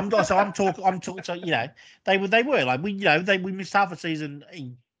 I'm talking. So they were like we missed half a season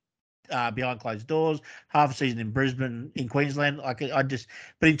behind closed doors, half a season in Brisbane, in Queensland.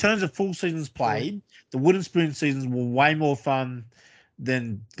 But in terms of full seasons played, the wooden spoon seasons were way more fun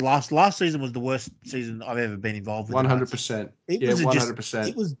than last season. Was the worst season I've ever been involved with. 100%. Yeah, 100%.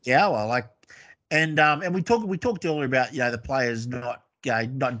 It was dour, and we talked earlier about the players not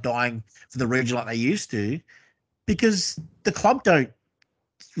dying for the region like they used to, because the club don't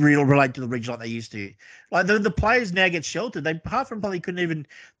really relate to the region like they used to. Like the players now get sheltered. They, apart from probably couldn't even,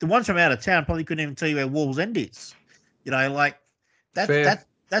 the ones from out of town probably couldn't even tell you where Wolves End is. That's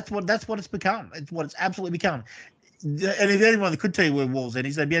what it's become. It's what it's absolutely become. And if anyone that could tell you where Wolves End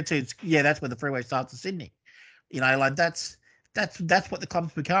is, they'd be able to tell you, that's where the freeway starts in Sydney. That's what the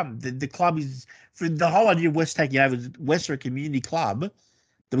club's become. The club is, for the whole idea of West taking over, West are a community club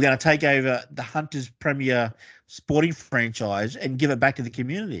that we're going to take over the Hunters Premier sporting franchise and give it back to the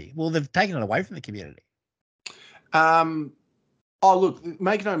community. Well, they've taken it away from the community. Look,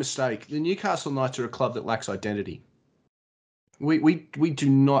 make no mistake, the Newcastle Knights are a club that lacks identity. We do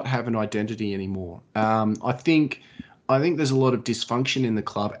not have an identity anymore. I think there's a lot of dysfunction in the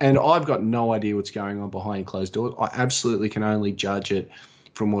club, and I've got no idea what's going on behind closed doors. I absolutely can only judge it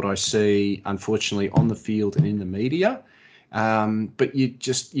from what I see, unfortunately, on the field and in the media. But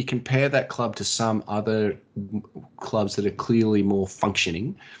you compare that club to some other clubs that are clearly more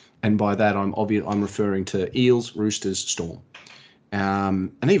functioning, and by that I'm referring to Eels, Roosters, Storm,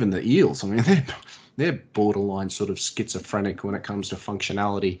 and even the Eels. I mean, they're borderline sort of schizophrenic when it comes to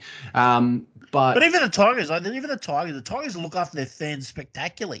functionality. But even the Tigers look after their fans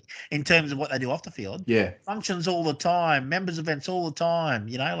spectacularly in terms of what they do off the field. Yeah, functions all the time, members events all the time.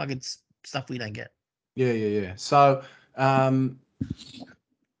 It's stuff we don't get. Yeah. So I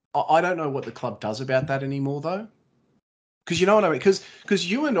don't know what the club does about that anymore, though. Because you know what I mean?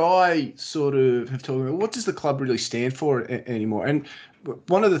 Because you and I sort of have talked about, what does the club really stand for anymore? And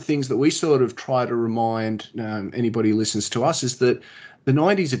one of the things that we sort of try to remind anybody who listens to us is that the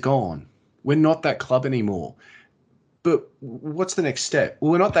 90s are gone. We're not that club anymore. but what's the next step?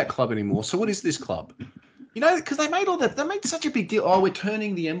 Well, we're not that club anymore. So what is this club? You know, because they made such a big deal. Oh, we're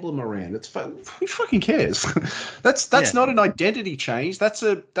turning the emblem around. Who fucking cares? That's not an identity change. That's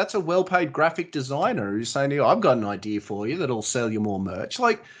a well-paid graphic designer who's saying, "Oh, I've got an idea for you that'll sell you more merch."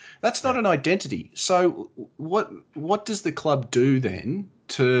 Like, that's not an identity. So what does the club do then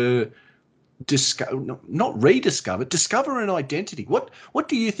to discover an identity? What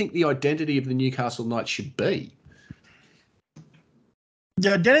do you think the identity of the Newcastle Knights should be?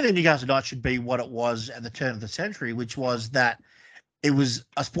 The identity of the Newcastle Knights should be what it was at the turn of the century, which was that it was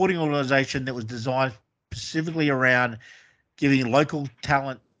a sporting organisation that was designed specifically around giving local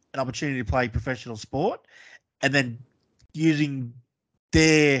talent an opportunity to play professional sport, and then using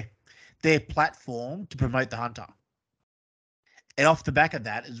their platform to promote the hunter. And off the back of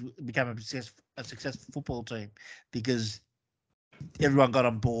that, has become a successful football team because everyone got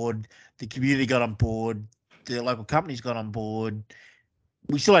on board, the community got on board, the local companies got on board.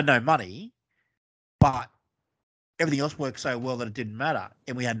 We still had no money, but everything else worked so well that it didn't matter.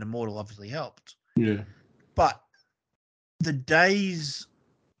 And we had an immortal obviously helped. Yeah. But the days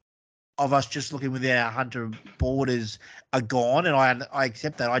of us just looking with our hunter borders are gone, and I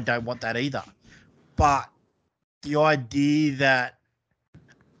accept that. I don't want that either. But the idea that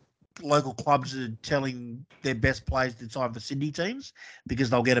local clubs are telling their best players to sign for Sydney teams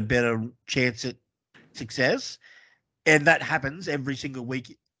because they'll get a better chance at success, and that happens every single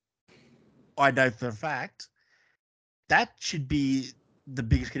week, I know for a fact, that should be the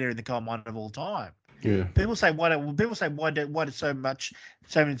biggest canary in the coal mine of all time. Yeah. People say why does so much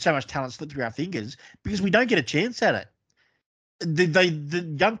talent slip through our fingers? Because we don't get a chance at it.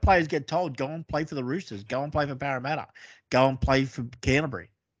 The young players get told, go and play for the Roosters, go and play for Parramatta, go and play for Canterbury.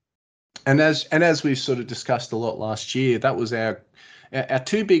 And as we've sort of discussed a lot last year, that was our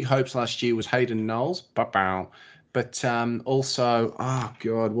two big hopes last year was Hayden Knowles, but also, oh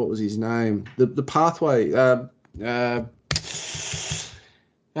God, what was his name? The pathway,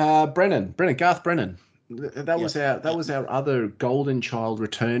 Garth Brennan. That was our other golden child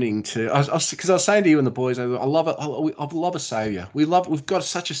returning to. Because I was saying to you and the boys, I love it. I love a saviour. We've got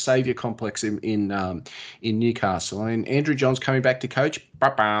such a saviour complex in Newcastle. I mean, Andrew Johns coming back to coach.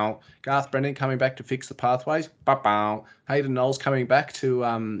 Garth Brennan coming back to fix the pathways. Hayden Knowles coming back to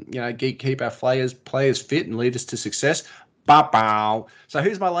keep our players fit and lead us to success. So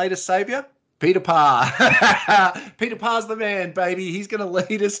who's my latest saviour? Peter Parr. Peter Parr's the man, baby. He's going to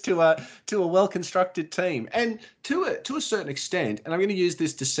lead us to a well-constructed team. And to a certain extent, and I'm going to use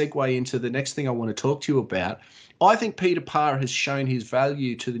this to segue into the next thing I want to talk to you about, I think Peter Parr has shown his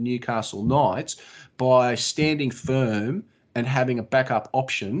value to the Newcastle Knights by standing firm and having a backup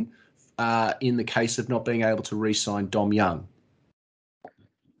option in the case of not being able to re-sign Dom Young.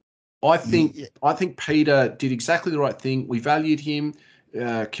 I think Peter did exactly the right thing. We valued him.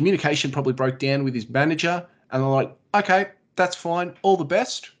 Communication probably broke down with his manager, and they're like, okay, that's fine, all the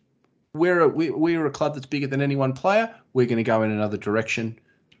best. We're a club that's bigger than any one player. We're going to go in another direction.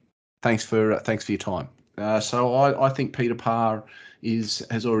 Thanks for your time. So I think Peter Parr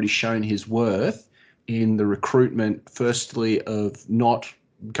has already shown his worth in the recruitment, firstly, of not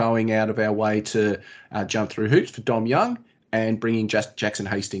going out of our way to jump through hoops for Dom Young and bringing Jackson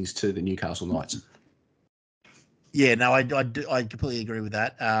Hastings to the Newcastle Knights. Yeah, no, I completely agree with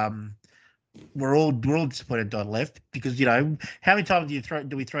that. We're all disappointed Don left because, you know, how many times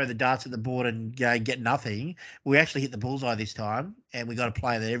do we throw the darts at the board and get nothing? We actually hit the bullseye this time, and we got a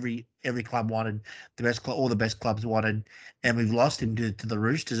player that every club wanted, all the best clubs wanted, and we've lost him to the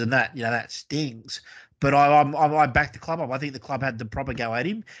Roosters, and that stings. But I backed the club up. I think the club had the proper go at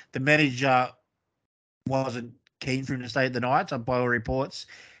him. The manager wasn't keen for him to stay at the Knights, by all reports.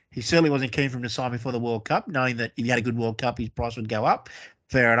 He certainly wasn't keen for him to sign before the World Cup, knowing that if he had a good World Cup, his price would go up.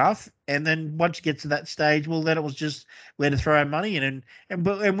 Fair enough. And then once you get to that stage, well, then it was just where to throw our money in.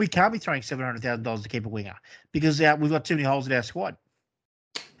 And we can't be throwing $700,000 to keep a winger because we've got too many holes in our squad.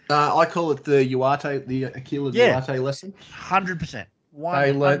 I call it the Akila Duarte lesson. 100%.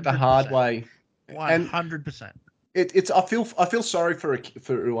 They learned the hard way. 100%. I feel sorry for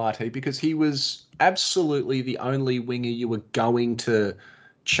Uarte because he was absolutely the only winger you were going to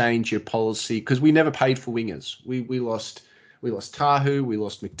change your policy, because we never paid for wingers. We lost Tahu, we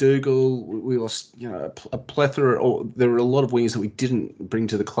lost McDougall, we lost a plethora. Or there were a lot of wingers that we didn't bring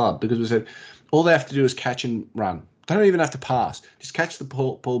to the club because we said all they have to do is catch and run. They don't even have to pass. Just catch the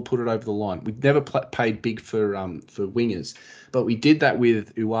ball, put it over the line. We never paid big for wingers, but we did that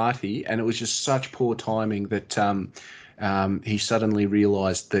with Uarte, and it was just such poor timing that he suddenly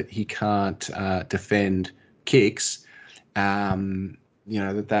realised that he can't defend kicks.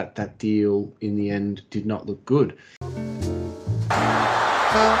 that deal in the end did not look good. Down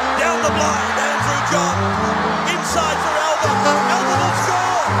the blind, Andrew John. Inside for Albert. Albert will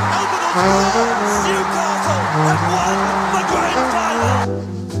score. Albert will score. Newcastle have won the grand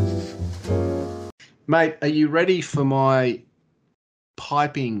final. Mate, are you ready for my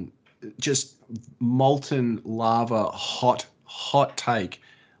piping, just molten lava, hot take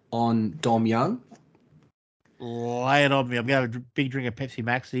on Dom Young? Lay it on me. I'm going to have a big drink of Pepsi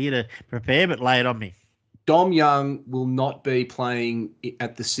Max here to prepare, but lay it on me. Dom Young will not be playing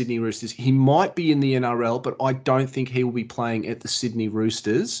at the Sydney Roosters. He might be in the NRL, but I don't think he will be playing at the Sydney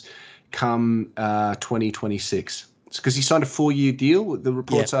Roosters come 2026. It's because he signed a 4-year deal. The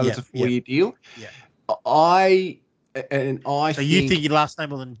report said it's a 4-year deal. Yeah. So you think he'd last no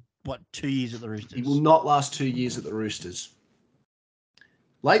more than, 2 years at the Roosters? He will not last 2 years at the Roosters.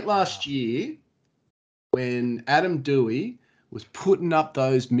 Late last year, when Adam Doueihi was putting up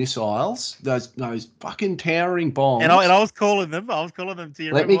those missiles, those fucking towering bombs. And I was calling them. To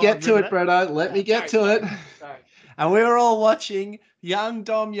you. Let me get to it, Bretto. Let me get to it. And we were all watching young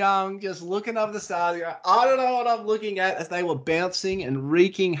Dom Young just looking up the stars. I don't know what I'm looking at as they were bouncing and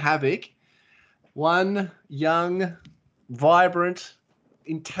wreaking havoc. One young, vibrant,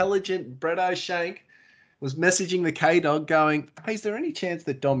 intelligent Bretto Shank was messaging the K-Dog going, hey, is there any chance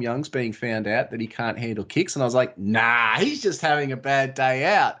that Dom Young's being found out that he can't handle kicks? And I was like, nah, he's just having a bad day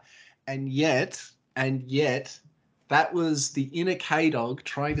out. And yet, that was the inner K-Dog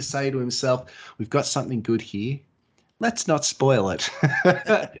trying to say to himself, we've got something good here. Let's not spoil it.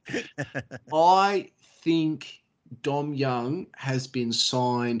 I think Dom Young has been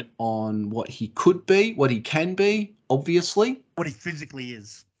signed on what he could be, what he can be, obviously. What he physically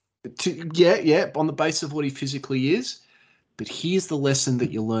is. On the basis of what he physically is. But here's the lesson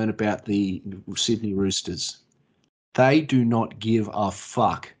that you learn about the Sydney Roosters. They do not give a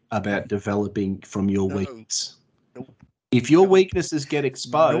fuck about developing from your weakness. Nope. If your weaknesses get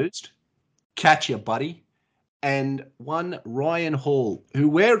exposed, catch you, buddy. And one Ryan Hall, who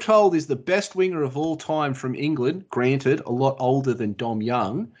we're told is the best winger of all time from England, granted, a lot older than Dom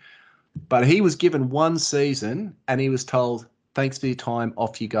Young, but he was given one season and he was told, thanks for your time,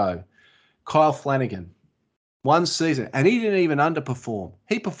 off you go. Kyle Flanagan, one season, and he didn't even underperform.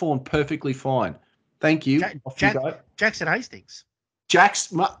 He performed perfectly fine. Thank you. Off you go. Jackson Hastings.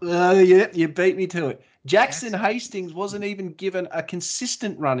 You beat me to it. Jackson Hastings wasn't even given a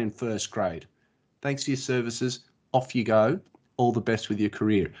consistent run in first grade. Thanks for your services. Off you go. All the best with your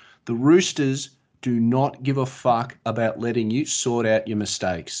career. The Roosters do not give a fuck about letting you sort out your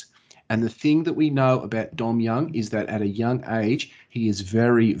mistakes. And the thing that we know about Dom Young is that at a young age, he is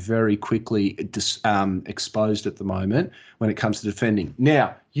very, very quickly exposed at the moment when it comes to defending.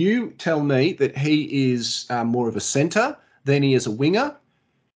 Now, you tell me that he is more of a centre than he is a winger.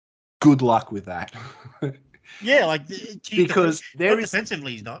 Good luck with that. Yeah, because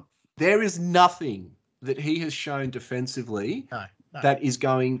defensively he's not. There is nothing that he has shown defensively that is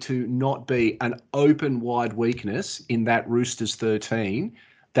going to not be an open, wide weakness in that Roosters 13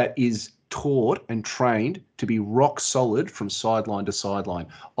 that is taught and trained to be rock solid from sideline to sideline.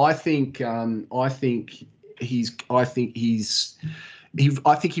 I think he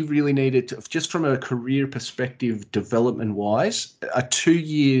really needed to, just from a career perspective, development-wise, a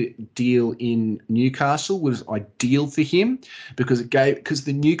 2-year deal in Newcastle was ideal for him because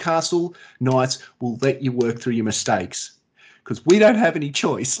the Newcastle Knights will let you work through your mistakes because we don't have any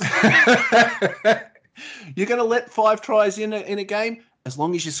choice. You're going to let 5 tries in a game. As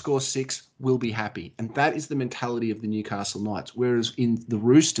long as you score 6, we'll be happy. And that is the mentality of the Newcastle Knights. Whereas in the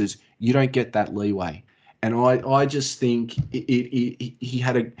Roosters, you don't get that leeway. And I just think he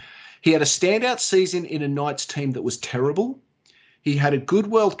had a standout season in a Knights team that was terrible. He had a good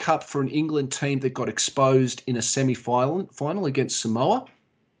World Cup for an England team that got exposed in a semi-final against Samoa.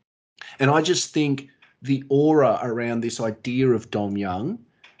 And I just think the aura around this idea of Dom Young,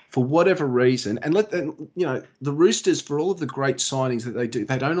 for whatever reason, and the Roosters, for all of the great signings that they do,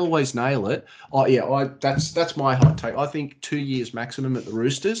 they don't always nail it. That's my hot take. I think 2 years maximum at the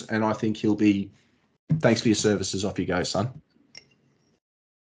Roosters, and I think he'll be. Thanks for your services. Off you go, son.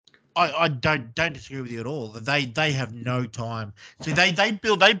 I don't disagree with you at all. They have no time. See, they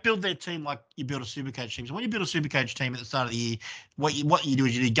build their team like you build a Supercoach team. So when you build a Supercoach team at the start of the year, what you do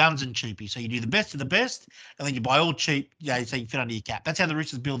is you do guns and cheapy. So you do the best of the best, and then you buy all cheap, so you can fit under your cap. That's how the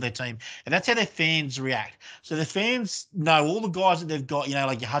Roosters build their team, and that's how their fans react. So the fans know all the guys that they've got,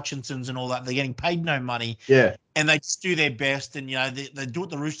 like your Hutchinsons and all that. They're getting paid no money. Yeah. and they just do their best, and they do it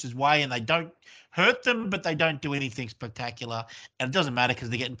the Roosters way, and they don't hurt them, but they don't do anything spectacular, and it doesn't matter because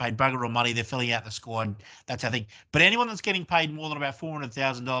they're getting paid bugger all money. They're filling out the squad. That's our thing. But anyone that's getting paid more than about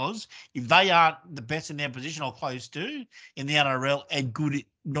 $400,000, if they aren't the best in their position or close to in the NRL and good at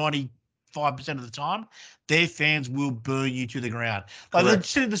 95% of the time, their fans will burn you to the ground. Like the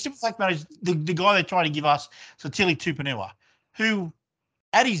simple fact matter is the guy they're trying to give us, Satili Tupanua, who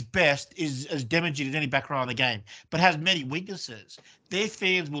at his best is as damaging as any back row in the game, but has many weaknesses. Their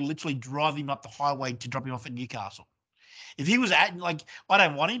fans will literally drive him up the highway to drop him off at Newcastle. If he was at, I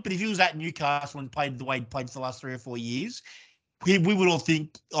don't want him, but if he was at Newcastle and played the way he played for the last 3 or 4 years, we would all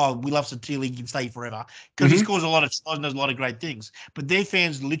think, oh, we love Satili, he can stay forever, because he scores a lot of tries and does a lot of great things. But their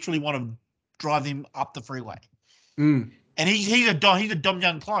fans literally want to drive him up the freeway. And he's a Dom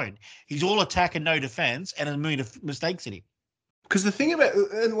Young clone. He's all attack and no defense, and a million of mistakes in him. Because the thing about,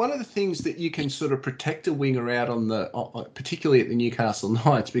 and one of the things that you can sort of protect a winger out on particularly at the Newcastle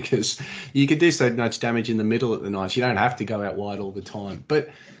Knights, because you can do so much damage in the middle at the Knights. You don't have to go out wide all the time. But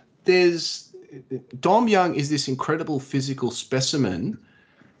Dom Young is this incredible physical specimen.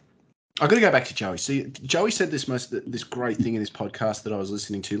 I've got to go back to Joey. See, Joey said this great thing in this podcast that I was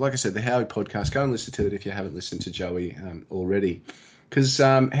listening to. Like I said, the Howie podcast, go and listen to it if you haven't listened to Joey already. Because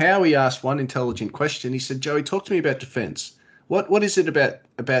Howie asked one intelligent question. He said, Joey, talk to me about defence. What is it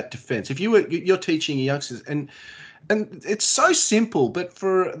about defence? If you're teaching youngsters, and it's so simple, but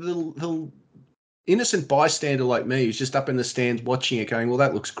for the innocent bystander like me who's just up in the stands watching it, going, "Well,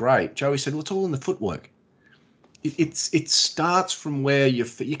 that looks great." Joey said, "Well, it's all in the footwork. It starts from where you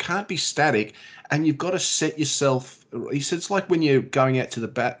can't be static, and you've got to set yourself." He said it's like when you're going out to the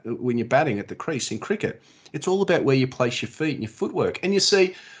bat when you're batting at the crease in cricket. It's all about where you place your feet and your footwork, and you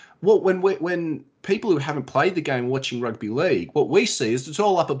see. When people who haven't played the game watching rugby league, what we see is it's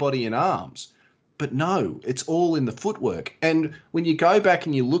all upper body and arms. But no, it's all in the footwork. And when you go back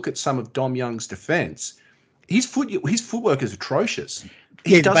and you look at some of Dom Young's defence, his footwork is atrocious.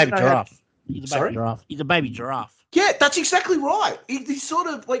 He's a baby giraffe. He's a baby giraffe. Yeah, that's exactly right. He's sort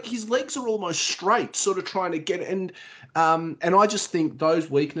of like his legs are almost straight, sort of trying to get and I just think those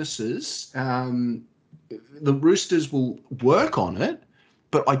weaknesses, the Roosters will work on it.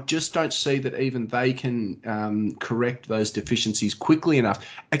 But I just don't see that even they can correct those deficiencies quickly enough.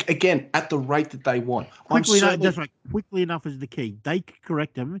 Again, at the rate that they want. That's right. Quickly enough is the key. They could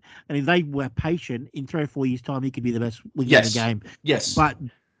correct them, and if they were patient, in 3 or 4 years' time, he could be the best winger in the game. Yes. But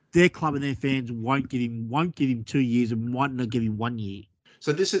their club and their fans won't give him 2 years and might not give him 1 year.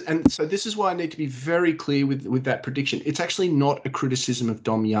 So this is why I need to be very clear with that prediction. It's actually not a criticism of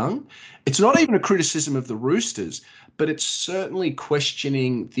Dom Young. It's not even a criticism of the Roosters, but it's certainly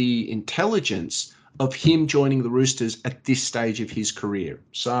questioning the intelligence of him joining the Roosters at this stage of his career.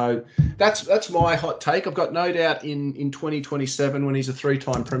 So that's my hot take. I've got no doubt in 2027 when he's a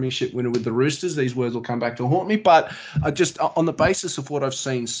 3-time premiership winner with the Roosters, these words will come back to haunt me. But I just on the basis of what I've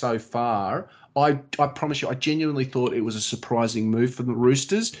seen so far, I promise you, I genuinely thought it was a surprising move for the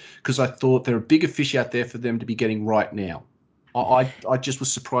Roosters because I thought there are bigger fish out there for them to be getting right now. I just was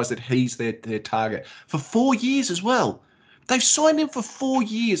surprised that he's their target for 4 years as well. They've signed him for 4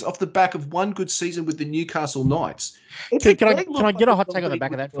 years off the back of one good season with the Newcastle Knights. Can I get a hot take on the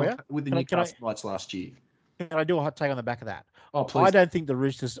back of that for you? With the Newcastle Knights last year. Can I do a hot take on the back of that? Oh, please. I don't think the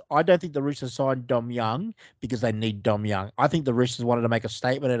Roosters signed Dom Young because they need Dom Young. I think the Roosters wanted to make a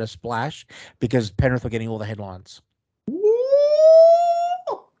statement and a splash because Penrith were getting all the headlines. Ooh,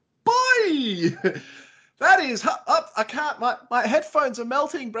 boy! That is up. I can't. My headphones are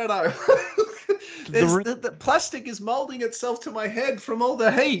melting, Bretto. The plastic is molding itself to my head from all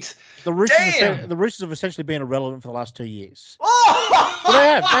the heat. The Roosters have essentially been irrelevant for the last 2 years. Oh!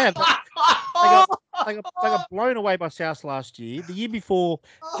 Well, they got blown away by South last year. The year before,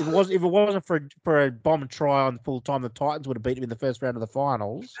 if it wasn't for a bomb and try on full time, the Titans would have beat them in the first round of the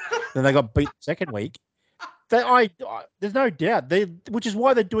finals. Then they got beat the second week. There's no doubt. Which is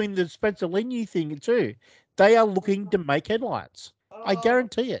why they're doing the Spencer Leniu thing too. They are looking to make headlines. I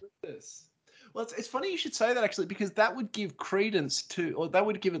guarantee it. Well, it's funny you should say that actually, because that would give credence to, or that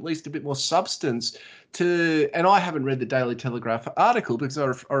would give at least a bit more substance to. And I haven't read the Daily Telegraph article because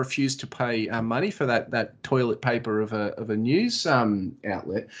I refuse to pay money for that toilet paper of a news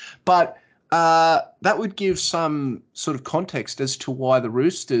outlet. But that would give some sort of context as to why the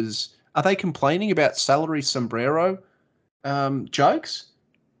Roosters are they complaining about salary sombrero jokes?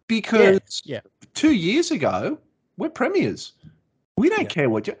 Because 2 years ago we're premiers. We don't care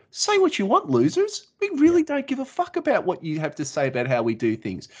what you say. What you want, losers. We really don't give a fuck about what you have to say about how we do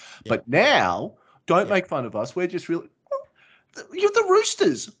things. But now, don't make fun of us. We're just really. You're the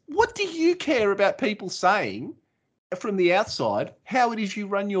Roosters. What do you care about people saying from the outside how it is you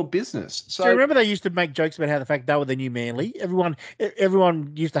run your business. So Do you remember they used to make jokes about how the fact they were the new Manly? Everyone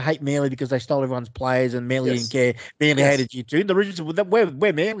used to hate Manly because they stole everyone's players and Manly Yes. didn't care. Manly Yes. hated you too. The Roosters,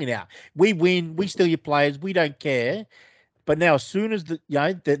 we're Manly now. We win. We steal your players. We don't care. But now, as soon as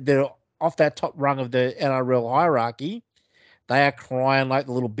they're off that top rung of the NRL hierarchy, they are crying like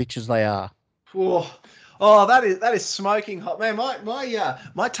the little bitches they are. Oh, that is smoking hot, man.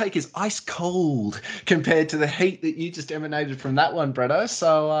 My take is ice cold compared to the heat that you just emanated from that one, Bretto.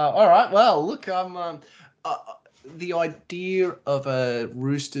 So, all right, well, look, the idea of a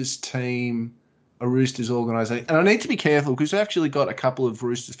Roosters team, a Roosters organisation, and I need to be careful because we've actually got a couple of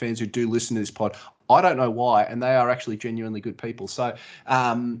Roosters fans who do listen to this pod. I don't know why, and they are actually genuinely good people. So,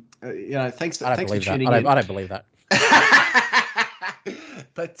 thanks for tuning in. I don't believe that.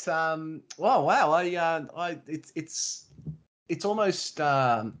 But wow! It's almost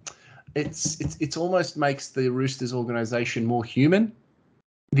it's almost makes the Roosters organisation more human.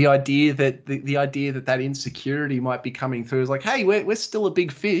 The idea that that insecurity might be coming through is like, hey, we're still a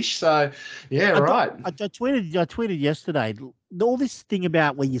big fish, so yeah, right. I tweeted yesterday. All this thing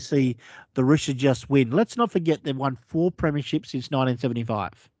about where you see the Roosters just win. Let's not forget they've won 4 premierships since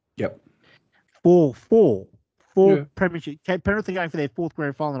 1975. Yep. Four Yeah. premierships. Penrith are going for their 4th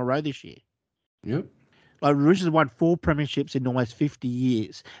grand final in a row this year. Yep. Like, the Roosters have won 4 premierships in almost 50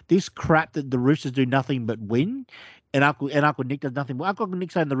 years. This crap that the Roosters do nothing but win, and Uncle Nick does nothing but. Uncle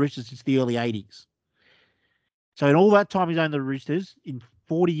Nick's owned the Roosters since the early 80s. So in all that time he's owned the Roosters, in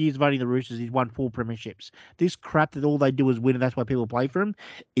 40 years of owning the Roosters, he's won 4 premierships. This crap that all they do is win, and that's why people play for him,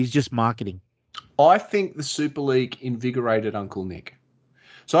 is just marketing. I think the Super League invigorated Uncle Nick.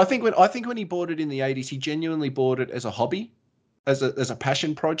 So I think when he bought it in the 80s, he genuinely bought it as a hobby, as a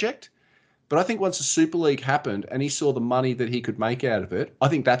passion project. But I think once the Super League happened and he saw the money that he could make out of it, I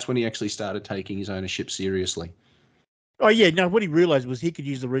think that's when he actually started taking his ownership seriously. Oh yeah, no. What he realised was he could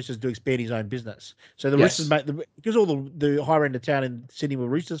use the Roosters to expand his own business. So the Yes. Roosters, because all the higher end of town in Sydney were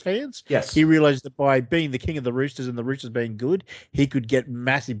Roosters fans. Yes. He realised that by being the king of the Roosters and the Roosters being good, he could get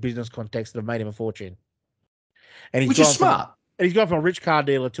massive business contacts that have made him a fortune. And Which is smart. And he's gone from a rich car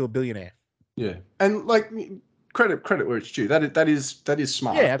dealer to a billionaire. Yeah, and like credit where it's due. That is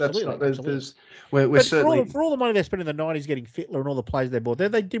smart. Yeah, absolutely. We're But certainly for all the money they spent in the 90s getting Fittler and all the players they bought,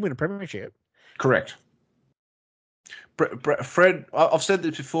 they did win a premiership. correct. Fred, I've said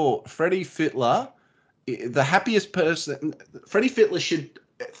this before. Freddie Fittler, the happiest person. Freddie Fittler should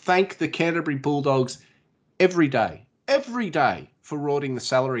thank the Canterbury Bulldogs every day for rorting the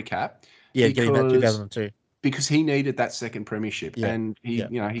salary cap. Yeah, getting that 2002. Because he needed that second premiership, and he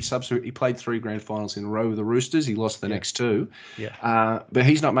played 3 grand finals in a row with the Roosters. He lost the next 2, but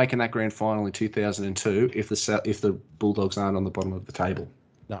he's not making that grand final in 2002 if the Bulldogs aren't on the bottom of the table.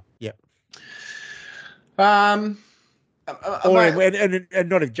 No, yeah. And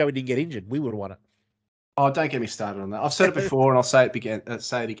not if Joey didn't get injured, we would have won it. Oh, don't get me started on that. I've said it before, and I'll say it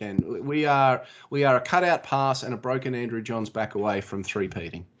again. We are a cutout pass and a broken Andrew Johns back away from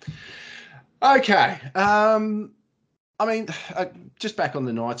 3-peating. Okay. I mean, just back on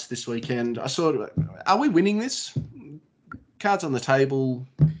the Knights this weekend, are we winning this? Cards on the table.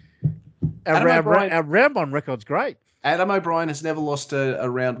 Our round one record's great. Adam O'Brien has never lost a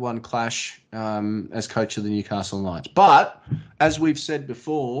round 1 clash as coach of the Newcastle Knights. But as we've said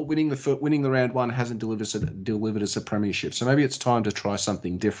before, winning the round 1 hasn't delivered us a premiership. So maybe it's time to try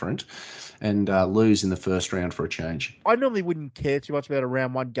something different and lose in the first round for a change. I normally wouldn't care too much about a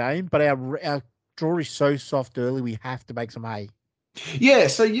round 1 game, but our draw is so soft early, we have to make some hay. Yeah,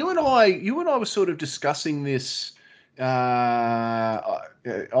 so you and I were sort of discussing this off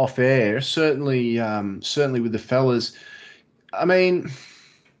air, certainly with the fellas. I mean,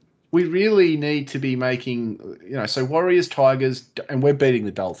 we really need to be making, so Warriors, Tigers, and we're beating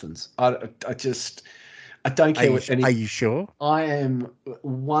the Dolphins. I don't care what any. Are you sure? I am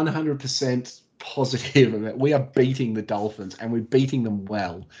 100% positive of it. We are beating the Dolphins, and we're beating them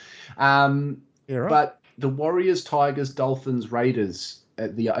well. Yeah, right. But the Warriors, Tigers, Dolphins, Raiders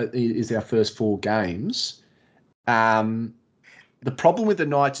is our first 4 games. The problem with the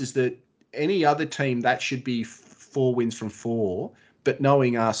Knights is that any other team that should be 4 wins from 4, but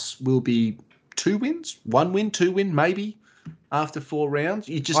knowing us will be 2 wins, 1 win, 2 win, maybe after 4 rounds.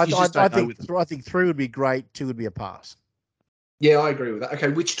 You just don't know with them. I think 3 would be great, 2 would be a pass. Yeah, I agree with that. Okay,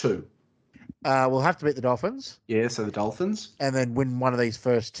 which 2? We'll have to beat the Dolphins. Yeah, so the Dolphins. And then win one of these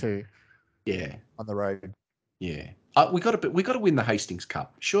first 2. Yeah. On the road. Yeah. We got to win the Hastings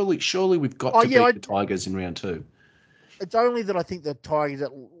Cup. Surely we've got to beat the Tigers in round 2. It's only that I think the Tigers,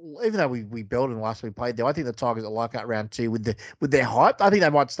 even though we belted them last we played there, I think the Tigers are like that round 2 with their hype. I think they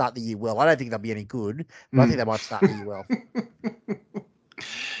might start the year well. I don't think they'll be any good, but I think they might start the year well.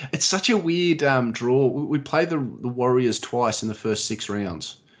 It's such a weird draw. We played the Warriors twice in the first 6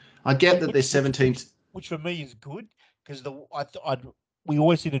 rounds. I get that they're 17. Which for me is good because we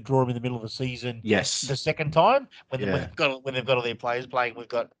always seem to draw them in the middle of the season. Yes. The second time when Yeah. they've got all their players playing, we've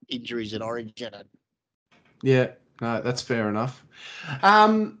got injuries in Orange and Yeah, no, that's fair enough.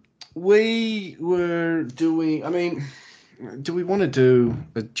 We were doing, I mean, do we want to do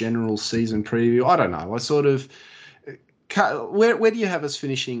a general season preview? I don't know. I sort of, where do you have us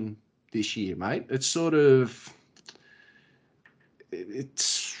finishing this year, mate? It's sort of,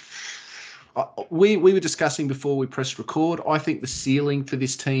 we were discussing before we pressed record. I think the ceiling for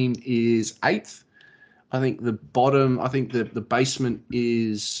this team is 8th. I think the bottom, I think the basement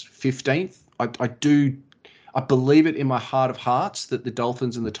is 15th. I believe it in my heart of hearts that the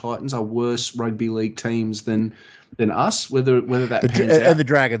Dolphins and the Titans are worse rugby league teams than us. Whether that pans out. And the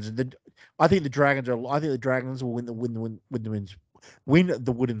Dragons. I think the Dragons will win the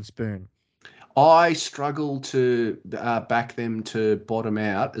wooden spoon. I struggle to back them to bottom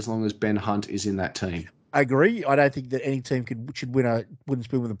out as long as Ben Hunt is in that team. I agree. I don't think that any team should win a wooden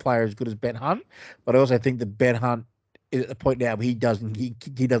spoon with a player as good as Ben Hunt, but I also think that Ben Hunt is at the point now where he doesn't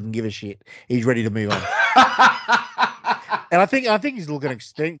give a shit. He's ready to move on. And I think he's looking at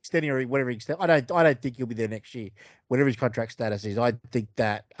extending or whatever extent. I don't think he'll be there next year, whatever his contract status is. I think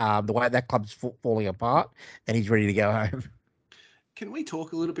that the way that club's falling apart, and he's ready to go home. Can we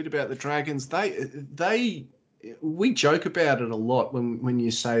talk a little bit about the Dragons? We joke about it a lot when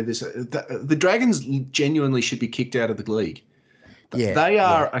you say this. The Dragons genuinely should be kicked out of the league. Yeah, they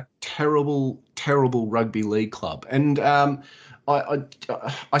are a terrible, terrible rugby league club, and I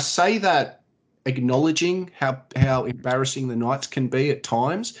say that acknowledging how embarrassing the Knights can be at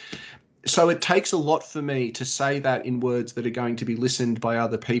times. So it takes a lot for me to say that in words that are going to be listened by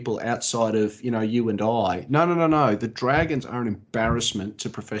other people outside of, you and I. No. The Dragons are an embarrassment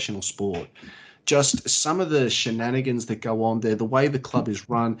to professional sport. Just some of the shenanigans that go on there, the way the club is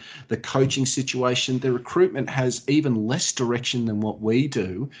run, the coaching situation, the recruitment has even less direction than what we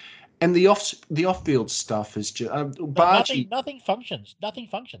do. And the off-field stuff is just... nothing functions. Nothing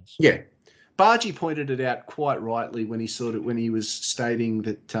functions. Yeah. Bargy pointed it out quite rightly when he was stating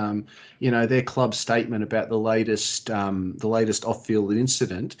that their club statement about the latest off-field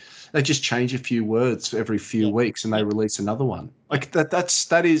incident, they just change a few words every few weeks and they release another one. Like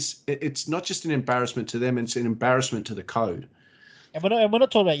it's not just an embarrassment to them, it's an embarrassment to the code. And we're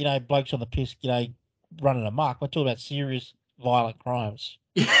not talking about blokes on the piss running amok. We're talking about serious violent crimes.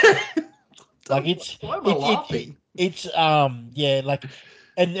 Like it's like.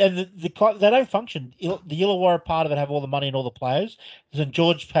 And they don't function. The Illawarra part of it have all the money and all the players. St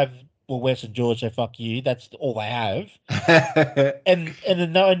George we're St George, so fuck you. That's all they have. and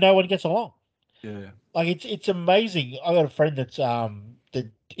no one gets along. Yeah, like it's amazing. I got a friend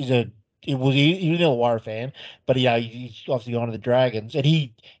he was an Illawarra fan, but he's obviously gone to the Dragons, and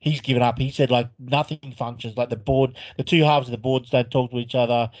he's given up. He said like nothing functions. Like the two halves of the boards don't talk to each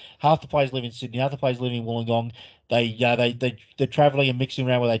other. Half the players live in Sydney, half the players live in Wollongong. They're travelling and mixing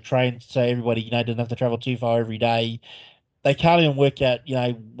around where they train, so everybody doesn't have to travel too far every day. They can't even work out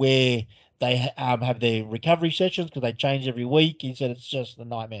where they have their recovery sessions because they change every week. He said it's just a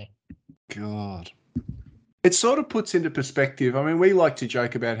nightmare. God. It sort of puts into perspective. I mean, we like to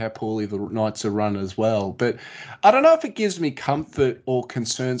joke about how poorly the Knights are run as well, but I don't know if it gives me comfort or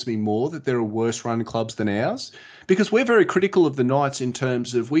concerns me more that there are worse run clubs than ours, because we're very critical of the Knights in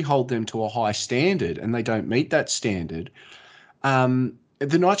terms of we hold them to a high standard and they don't meet that standard. The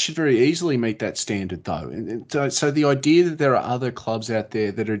Knights should very easily meet that standard, though. And so the idea that there are other clubs out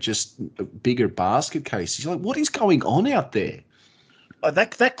there that are just bigger basket cases, you're like, what is going on out there?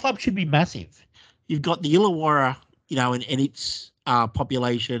 That club should be massive. You've got the Illawarra, and its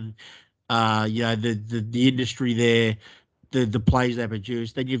population, the industry there, the players they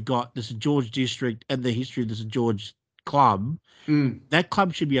produce. Then you've got the St George district and the history of the St George club. That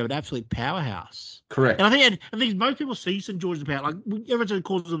club should be an absolute powerhouse. Correct. And I think most people see St George as a power. Like everyone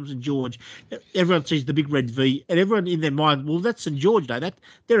calls them St George. Everyone sees the big red V, and everyone in their mind, well, that's St George Day.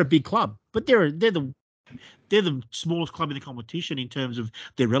 They're a big club, but they're the smallest club in the competition in terms of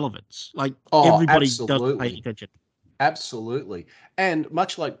their relevance. Like everybody does pay attention. Absolutely. And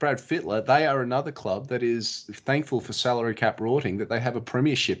much like Brad Fittler, they are another club that is thankful for salary cap rorting that they have a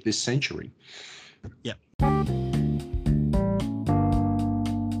premiership this century. Yeah.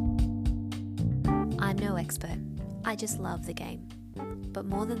 I'm no expert. I just love the game. But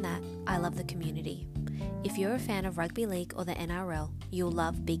more than that, I love the community. If you're a fan of rugby league or the NRL, you'll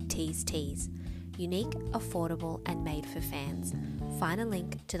love Big T's Tees. Unique, affordable, and made for fans. Find a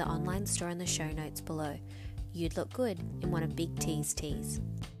link to the online store in the show notes below. You'd look good in one of Big T's tees.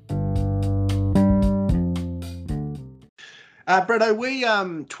 Bretto, we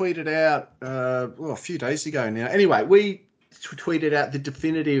tweeted out a few days ago now. Anyway, we tweeted out the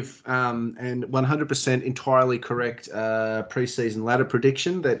definitive and 100% entirely correct preseason ladder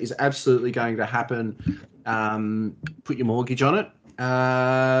prediction that is absolutely going to happen. Put your mortgage on it.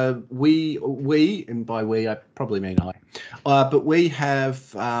 We, and by we, I probably mean I, but we have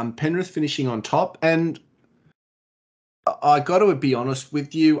Penrith finishing on top. And I got to be honest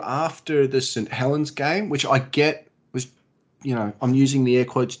with you, after the St. Helens game, which I get was, I'm using the air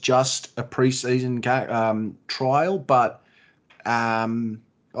quotes, just a preseason trial, but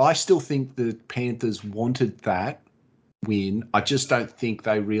I still think the Panthers wanted that win. I just don't think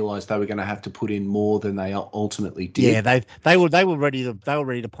they realised they were going to have to put in more than they ultimately did. Yeah, they were ready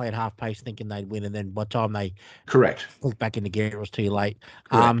to play at half pace, thinking they'd win, and then by the time they clicked back into gear, it was too late.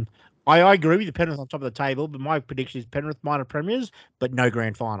 I agree with you, Penrith on top of the table, but my prediction is Penrith minor premiers, but no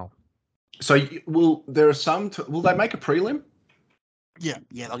grand final. So will they make a prelim? Yeah,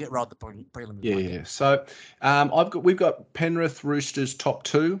 they'll get right at the prelim. Yeah. So we've got Penrith Roosters top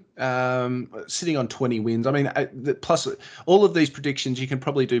 2, sitting on 20 wins. I mean, plus all of these predictions, you can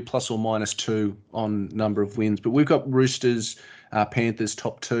probably do plus or minus 2 on number of wins. But we've got Roosters, Panthers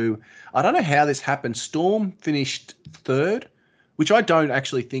top 2. I don't know how this happened. Storm finished 3rd, which I don't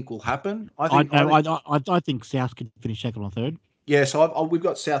actually think will happen. I think South could finish 2nd or 3rd. Yeah, so we've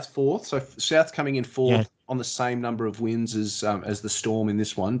got South 4th. So South coming in 4th on the same number of wins as the Storm in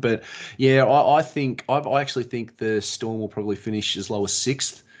this one. But yeah, I actually think the Storm will probably finish as low as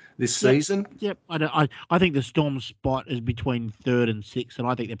 6th this season. Yep, I think the Storm's spot is between 3rd and 6th, and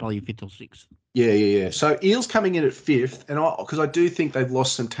I think they're probably 5th or 6th. Yeah. So Eels coming in at 5th, and because I do think they've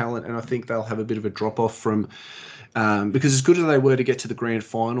lost some talent, and I think they'll have a bit of a drop off from because as good as they were to get to the grand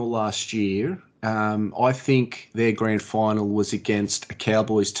final last year. I think their grand final was against a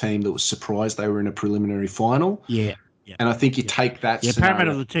Cowboys team that was surprised they were in a preliminary final. Yeah. And I think you take that. Yeah, Parramatta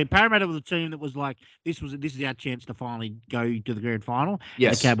was the team that was like, this is our chance to finally go to the grand final.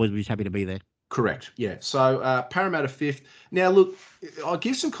 Yes. The Cowboys were just happy to be there. Correct. Yeah. So Parramatta 5th. Now look, I'll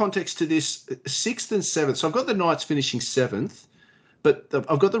give some context to this. 6th and 7th. So I've got the Knights finishing 7th, but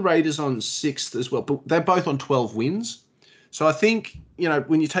I've got the Raiders on 6th as well. But they're both on 12 wins. So I think,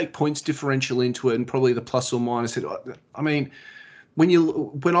 when you take points differential into it and probably the plus or minus, I mean, when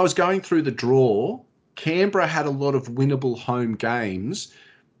I was going through the draw, Canberra had a lot of winnable home games.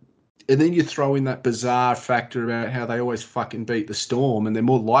 And then you throw in that bizarre factor about how they always fucking beat the Storm and they're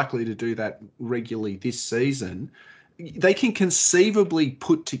more likely to do that regularly this season. They can conceivably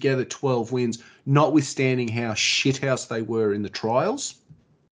put together 12 wins, notwithstanding how shithouse they were in the trials.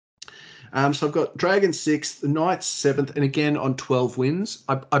 So I've got Dragons 6th, the Knights 7th, and again on 12 wins.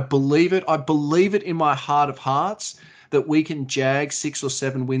 I believe it. I believe it in my heart of hearts that we can jag 6 or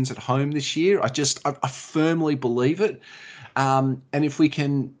 7 wins at home this year. I firmly believe it. And if we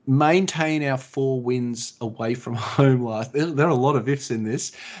can maintain our 4 wins away from home there are a lot of ifs in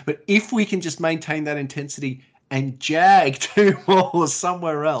this, but if we can just maintain that intensity and jag 2 more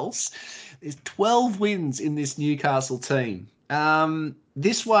somewhere else, there's 12 wins in this Newcastle team.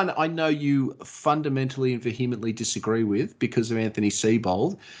 This one I know you fundamentally and vehemently disagree with because of Anthony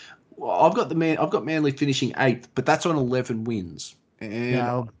Seibold. I've got Manly finishing 8th, but that's on 11 wins. And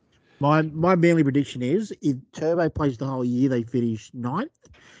now, my Manly prediction is if Turbo plays the whole year, they finish 9th.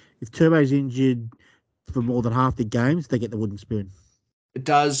 If Turbo's injured for more than half the games, they get the wooden spoon.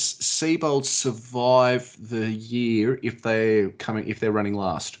 Does Seibold survive the year if they're running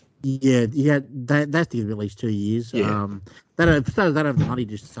last? Yeah, that's to give at least 2 years. Yeah. They don't have the money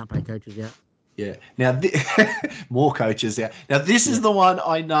just to start paying coaches out. Yeah. Now, more coaches out. Now, this is the one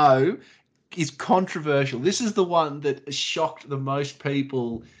I know is controversial. This is the one that shocked the most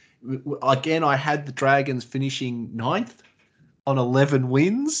people. Again, I had the Dragons finishing 9th on 11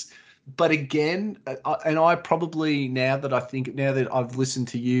 wins. But again, and I probably, now that I've listened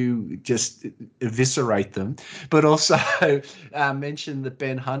to you just eviscerate them, but also mention the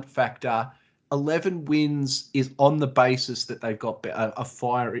Ben Hunt factor, 11 wins is on the basis that they've got a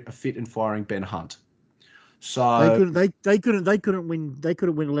fit and firing Ben Hunt. So they couldn't win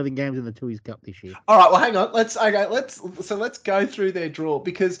 11 games in the Tooheys Cup this year. All right, well hang on. Let's go through their draw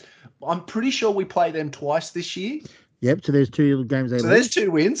because I'm pretty sure we play them twice this year. Yep, so there's 2 games they lose. So there's 2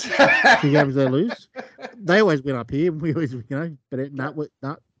 wins. 2 games they lose. They always win up here. We always, but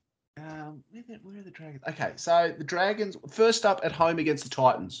not. Where are the Dragons? Okay, so the Dragons first up at home against the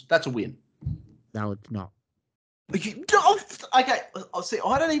Titans. That's a win. No, it's not. Okay, see,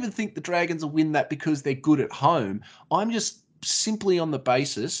 I don't even think the Dragons will win that because they're good at home. I'm just simply on the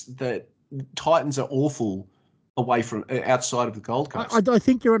basis that Titans are awful away from outside of the Gold Coast. I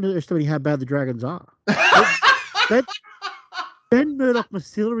think you're underestimating how bad the Dragons are. Ben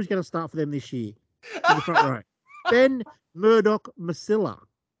Murdoch-Masila is going to start for them this year in the front row. Ben Murdoch-Masila.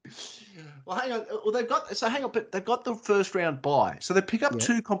 Well, hang on. Well, but they've got the first round bye, so they pick up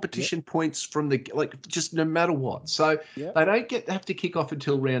 2 competition points from just no matter what. So they don't have to kick off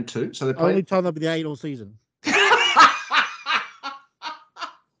until round 2. So they play only time they'll be the 8 all season.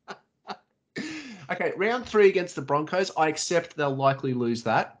 Okay, round 3 against the Broncos. I accept they'll likely lose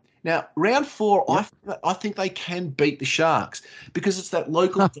that. Now, round 4, I think they can beat the Sharks because it's that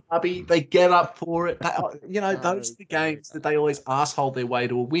local derby. They get up for it. Those are the games that they always asshole their way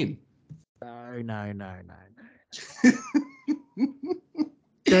to a win. No.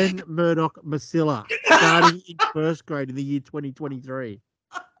 Ben Murdoch-Masila starting in first grade in the year 2023.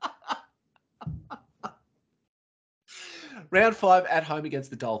 Round 5 at home against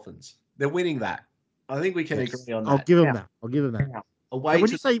the Dolphins. They're winning that. I think we can agree on that. I'll give them that. Away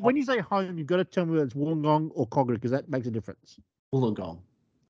when you say home, you've got to tell me whether it's Wollongong or Kogarah because that makes a difference. Wollongong.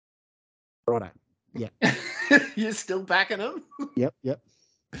 Righto. Yeah. You're still backing them? Yep.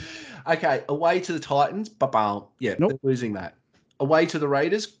 Okay, away to the Titans. Yeah, nope. They're losing that. Away to the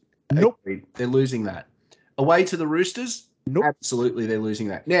Raiders. Nope. They're losing that. Away to the Roosters. Nope. Absolutely, they're losing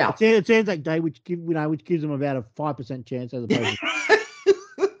that. Now it's Anzac Day, which gives them about a 5% chance as opposed to.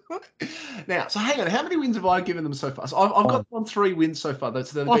 Now, so hang on. How many wins have I given them so far? So I've got them on 3 wins so far.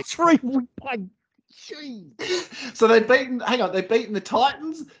 That's 3 wins. So they've beaten. Hang on, they've beaten the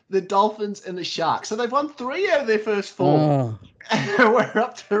Titans, the Dolphins, and the Sharks. So they've won 3 out of their first 4. We're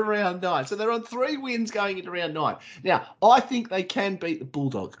up to round 9. So they're on 3 wins going into round 9. Now, I think they can beat the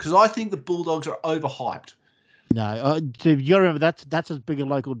Bulldogs because I think the Bulldogs are overhyped. No, so you got to remember that's as big a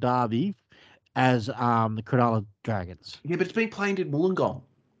local derby as the Cronulla Dragons. Yeah, but it's been played in Wollongong.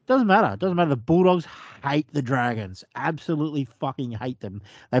 Doesn't matter. The Bulldogs hate the Dragons. Absolutely fucking hate them.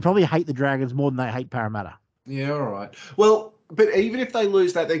 They probably hate the Dragons more than they hate Parramatta. Yeah, all right. Well, but even if they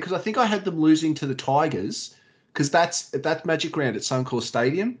lose that, then because I think I had them losing to the Tigers, because that's Magic Round at Suncorp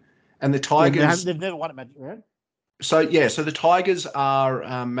Stadium, and the Tigers they've never won a Magic Round. So the Tigers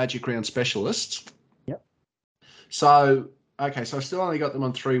are Magic Round specialists. Yep. So okay, so I've still only got them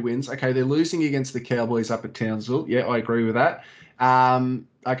on 3 wins. Okay, they're losing against the Cowboys up at Townsville. Yeah, I agree with that.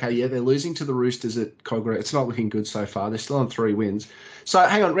 Okay, yeah, they're losing to the Roosters at Kogarah. It's not looking good so far. They're still on 3 wins. So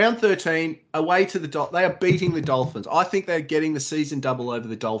hang on, round 13, away to the they are beating the Dolphins. I think they're getting the season double over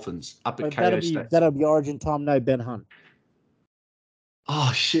the Dolphins up at KO State. That'll be Origin time. No Ben Hunt.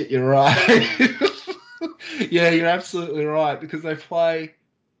 Oh shit, you're right. Yeah, you're absolutely right because they play.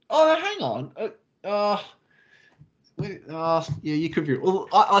 Oh, hang on. Yeah, you could be. Well,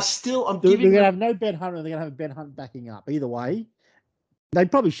 I'm They're giving. going to have no Ben Hunt, or they're going to have Ben Hunt backing up. Either way, they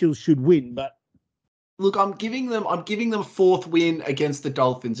probably should win. But look, I'm giving them a 4th win against the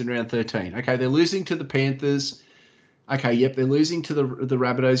Dolphins in round 13. Okay, they're losing to the Panthers. Okay, yep, they're losing to the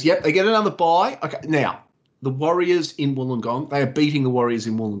Rabbitohs. Yep, they get another bye. Okay, now the Warriors in Wollongong. They are beating the Warriors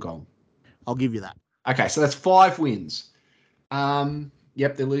in Wollongong. I'll give you that. Okay, so that's 5 wins.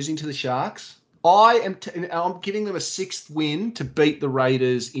 Yep, they're losing to the Sharks. I'm giving them a 6th win to beat the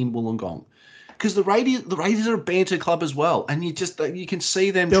Raiders in Wollongong, because the Raiders are a banter club as well, and you can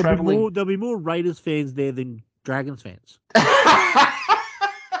see them traveling. There'll be more Raiders fans there than Dragons fans.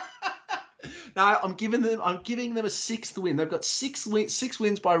 No, I'm giving them a 6th win. They've got 6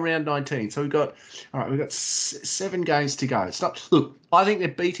 wins by round 19. So we've got 7 games to go. Look, I think they're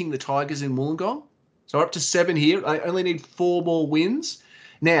beating the Tigers in Wollongong. So we're up to 7 here. They only need 4 more wins.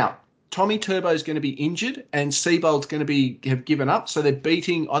 Now, Tommy Turbo is going to be injured, and Seabold's going to have given up. So I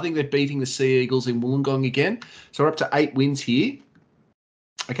think they're beating the Sea Eagles in Wollongong again. So we're up to 8 wins here.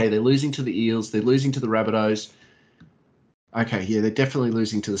 Okay, they're losing to the Eels. They're losing to the Rabbitohs. Okay, yeah, they're definitely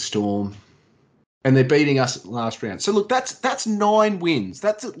losing to the Storm. And they're beating us at the last round. So look, that's 9 wins.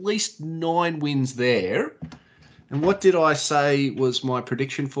 That's at least 9 wins there. And what did I say was my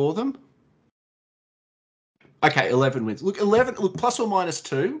prediction for them? Okay, 11 wins. Look, 11. Look, plus or minus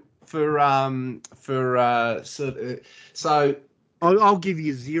 2 for so. I'll give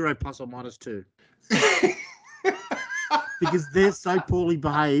you 0 plus or minus 2. Because they're so poorly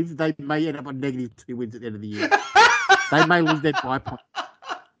behaved, they may end up on -2 wins at the end of the year. They may lose their bye point.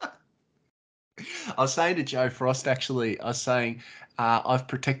 I was saying to Joe Frost, actually, I was saying I've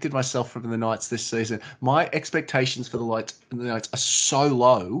protected myself from the Knights this season. My expectations for the Knights are so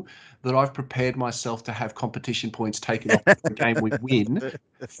low that I've prepared myself to have competition points taken off the game we win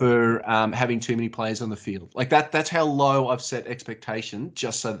for having too many players on the field. Like that's how low I've set expectation,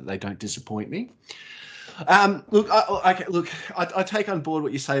 just so that they don't disappoint me. Look, I take on board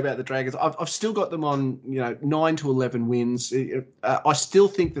what you say about the Dragons. I've still got them on, 9 to 11 wins. I still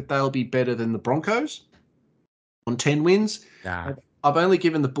think that they'll be better than the Broncos on 10 wins. Nah. I've only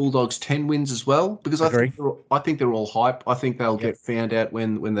given the Bulldogs 10 wins as well because I think they're all hype. I think they'll get found out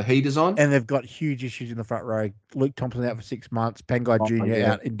when the heat is on. And they've got huge issues in the front row. Luke Thompson out for 6 months. Pangai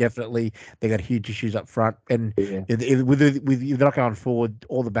Jr. out indefinitely. They got huge issues up front. And if they're not going forward,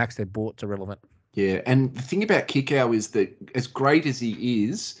 all the backs they bought are relevant. Yeah, and the thing about Kikau is that as great as he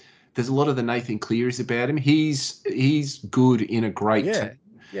is, there's a lot of the Nathan Clearys about him. He's good in a great team.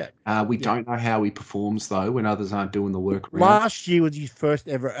 Yeah. We don't know how he performs, though, when others aren't doing the work around. Last year was his first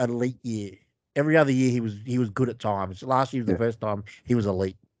ever elite year. Every other year he was good at times. Last year was the first time he was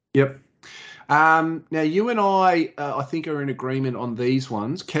elite. Yep. Now, you and I think, are in agreement on these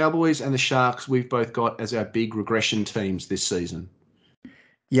ones. Cowboys and the Sharks, we've both got as our big regression teams this season.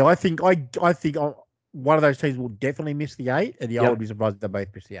 Yeah, I think one of those teams will definitely miss the 8, and I would be surprised if they both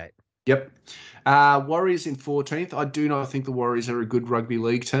miss the 8. Yep. Warriors in 14th. I do not think the Warriors are a good rugby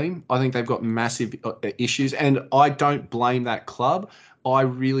league team. I think they've got massive issues, and I don't blame that club. I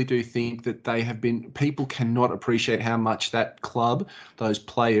really do think that people cannot appreciate how much that club, those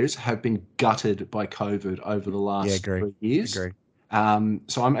players, have been gutted by COVID over the last 3 years. Agree.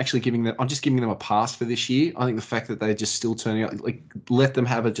 So I'm just giving them a pass for this year. I think the fact that they're just still turning out, let them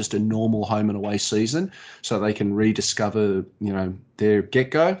have just a normal home and away season so they can rediscover, their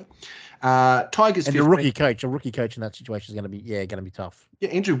get-go. Tigers. And a rookie coach in that situation is going to be tough. Yeah,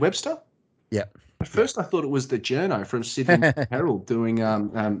 Andrew Webster. Yeah. At first, I thought it was the journo from Sydney Herald doing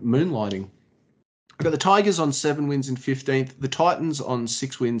moonlighting. I've got the Tigers on 7 wins in 15th, the Titans on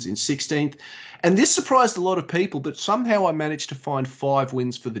 6 wins in 16th. And this surprised a lot of people, but somehow I managed to find 5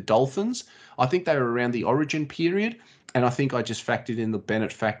 wins for the Dolphins. I think they were around the origin period. And I think I just factored in the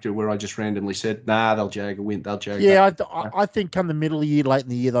Bennett factor where I just randomly said, they'll jag a win. They'll jag. Yeah, I think come the middle of the year, late in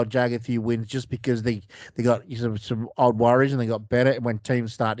the year, they'll jag a few wins just because they got some old worries and they got better. And when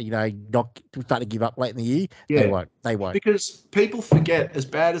teams start to, start to give up late in the year, they won't. Because people forget, as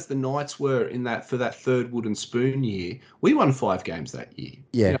bad as the Knights were for that third wooden spoon year, we won 5 games that year.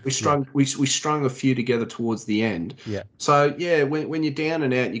 Yeah. We strung a few together towards the end. Yeah. So, when you're down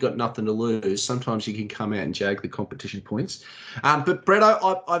and out and you got nothing to lose, sometimes you can come out and jag the competition points. But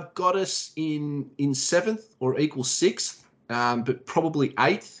Bretto, I've got us in 7th or equal 6th, but probably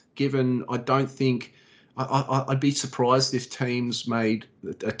 8th, given I don't think I'd be surprised if teams made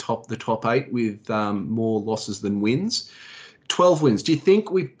the top 8 with more losses than wins. 12 wins. Do you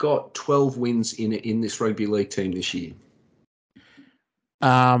think we've got 12 wins in this rugby league team this year?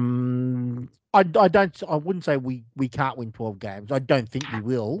 I wouldn't say we can't win 12 games. I don't think we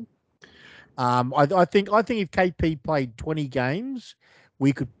will. I think if KP played 20 games,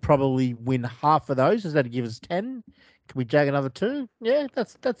 we could probably win half of those. Does that give us 10? Can we jag another 2? Yeah,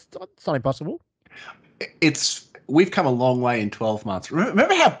 that's not impossible. We've come a long way in 12 months.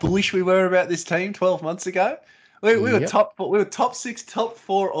 Remember how bullish we were about this team 12 months ago? We were top 6, top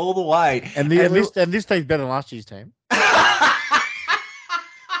 4 all the way. And this team's better than last year's team.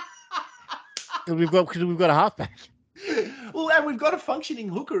 We've got a halfback. Well, and we've got a functioning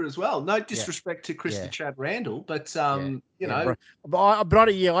hooker as well. No disrespect to Chris the Chad Randall, but But I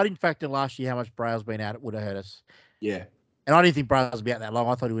didn't factor last year how much Braille's been out. It would have hurt us. Yeah. And I didn't think Braille would be out that long.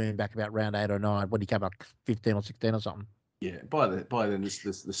 I thought he went back about round 8 or 9 when he came up 15 or 16 or something. Yeah. By then, the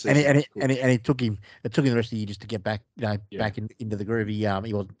season. And it took him the rest of the year just to get back, back into the groove. He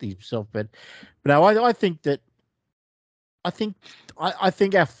wasn't himself, but no, I think that. I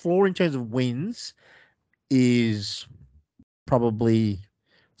think our floor in terms of wins is probably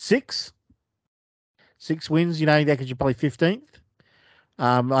 6 wins. That gets you probably 15th.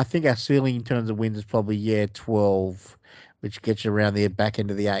 I think our ceiling in terms of wins is probably 12, which gets you around the back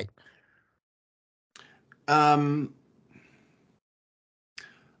end of the 8. I'll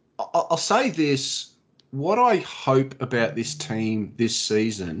say this: what I hope about this team this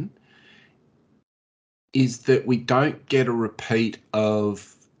season is that we don't get a repeat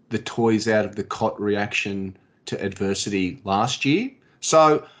of the toys out of the cot reaction to adversity last year.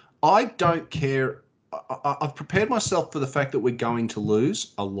 So I don't care. I've prepared myself for the fact that we're going to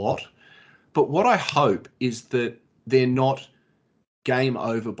lose a lot. But what I hope is that they're not game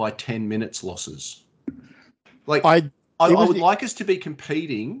over by 10 minutes losses. I would like us to be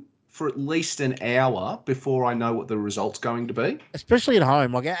competing for at least an hour before I know what the result's going to be. Especially at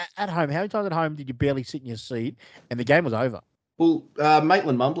home. Like at home, how many times at home did you barely sit in your seat and the game was over? Well,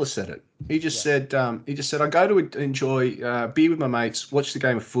 Maitland Mumbler said it. He just said, I go to enjoy beer with my mates, watch the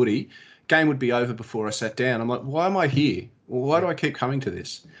game of footy. Game would be over before I sat down. I'm like, why am I here? Well, why do I keep coming to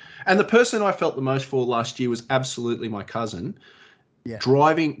this? And the person I felt the most for last year was absolutely my cousin. Yeah.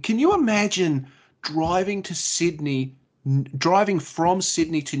 Driving. Can you imagine driving to Sydney, driving from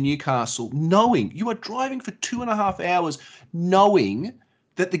Sydney to Newcastle, knowing you are driving for 2.5 hours, knowing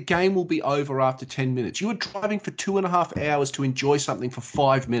that the game will be over after 10 minutes. You are driving for 2.5 hours to enjoy something for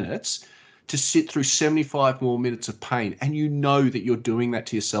 5 minutes, to sit through 75 more minutes of pain. And you know that you're doing that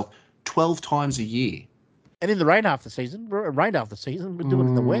to yourself 12 times a year. And in the rain half the season, we're doing it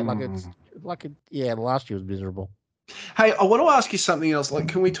in the wet. Last year was miserable. Hey, I want to ask you something else. Like,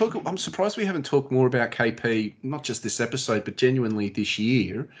 can we talk? I'm surprised we haven't talked more about KP, not just this episode, but genuinely this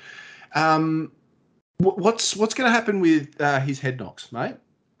year. What's going to happen with his head knocks, mate?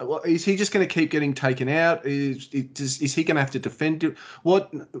 Is he just going to keep getting taken out? Is he going to have to defend it?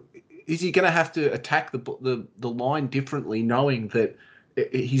 What is he going to have to attack the line differently, knowing that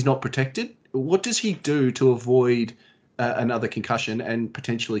he's not protected? What does he do to avoid another concussion and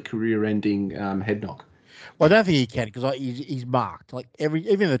potentially career-ending head knock? Well, I don't think he can because he's marked. Like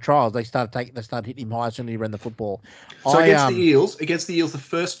even in the trials, they started hitting him high as soon as he ran the football. So against the Eels, the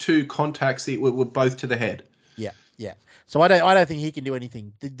first two contacts were both to the head. Yeah. So I don't think he can do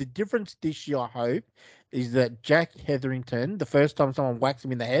anything. The difference this year, I hope, is that Jack Hetherington, the first time someone whacks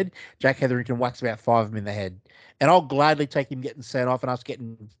him in the head, Jack Hetherington whacks about 5 of them in the head, and I'll gladly take him getting sent off and us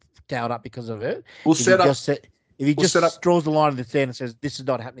getting towed up because of it. If he just draws the line in the sand and says this is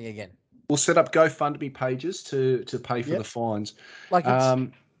not happening again. We'll set up GoFundMe pages to pay for the fines. Like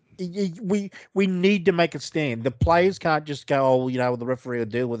we need to make a stand. The players can't just go, the referee will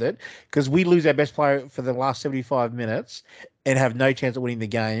deal with it, because we lose our best player for the last 75 minutes and have no chance of winning the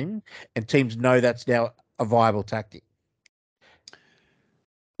game, and teams know that's now a viable tactic.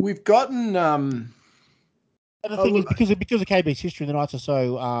 We've gotten And the thing is, because of KB's history, the Knights are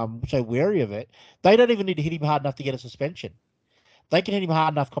so wary of it, they don't even need to hit him hard enough to get a suspension. They can hit him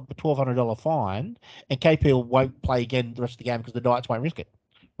hard enough, cop a $1,200 fine, and KP won't play again the rest of the game because the Knights won't risk it.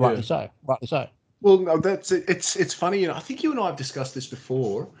 Rightly so. Well, no, that's it. It's funny. I think you and I have discussed this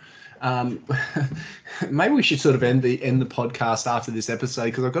before. Maybe we should sort of end the podcast after this episode,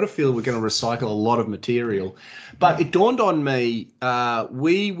 because I've got a feeling we're going to recycle a lot of material. But it dawned on me,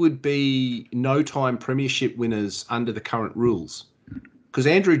 we would be no-time premiership winners under the current rules, because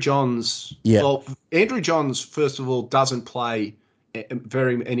Andrew Johns. Yeah. Well, Andrew Johns, first of all, doesn't play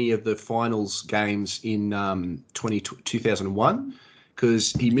very many of the finals games in 2001.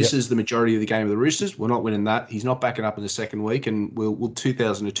 Because he misses the majority of the game of the Roosters. We're not winning that. He's not backing up in the second week, and we'll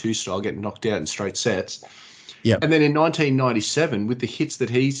 2002 style get knocked out in straight sets. Yeah. And then in 1997, with the hits that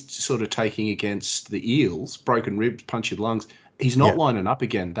he's sort of taking against the Eels, broken ribs, punctured lungs, he's not lining up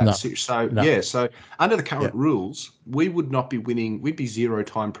again. So under the current rules, we would not be winning. We'd be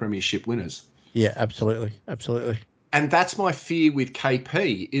 0-time premiership winners. Yeah, absolutely. And that's my fear with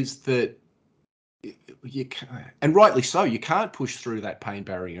KP, is that you can't, and rightly so, you can't push through that pain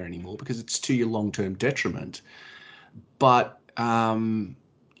barrier anymore because it's to your long-term detriment. But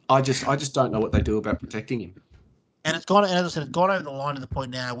I just don't know what they do about protecting him. And it's gone, and as I said, it's gone over the line to the point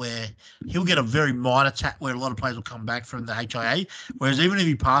now where he'll get a very minor tap, where a lot of players will come back from the HIA. Whereas even if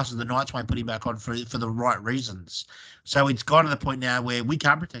he passes, the Knights won't put him back on for the right reasons. So it's gone to the point now where we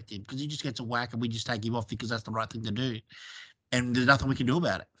can't protect him because he just gets a whack and we just take him off because that's the right thing to do. And there's nothing we can do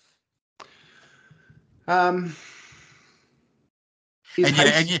about it. And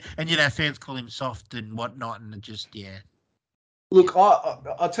yet our fans call him soft and whatnot, and it just Look,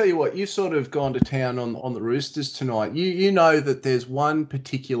 I'll tell you what. You've sort of gone to town on the Roosters tonight. You know that there's one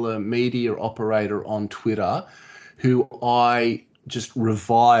particular media operator on Twitter who I just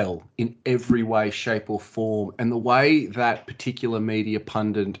revile in every way, shape, or form, and the way that particular media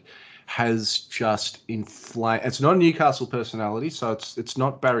pundit has just inflamed. It's not a Newcastle personality, so it's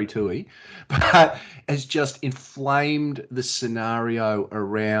not Barry Toohey, but has just inflamed the scenario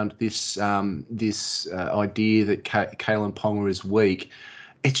around this idea that Kalen Ponga is weak.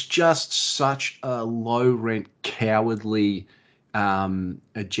 It's just such a low-rent, cowardly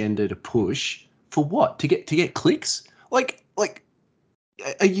agenda to push for what? To get clicks? Like,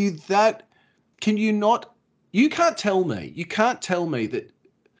 are you that? Can you not? You can't tell me that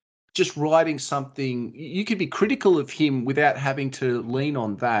just writing something, you could be critical of him without having to lean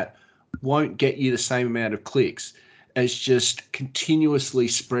on that, won't get you the same amount of clicks as just continuously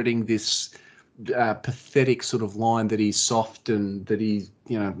spreading this pathetic sort of line that he's soft and that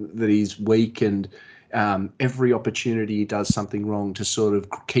he's weak, and every opportunity he does something wrong to sort of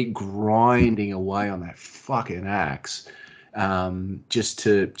keep grinding away on that fucking axe, just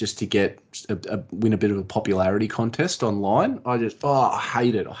to get win a bit of a popularity contest online. I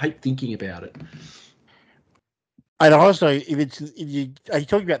hate it. I hate thinking about it. And also, are you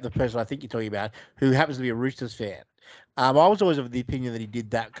talking about the person I think you're talking about, who happens to be a Roosters fan? I was always of the opinion that he did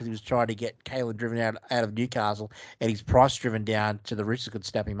that because he was trying to get Kalen driven out of Newcastle and his price driven down so the Roosters could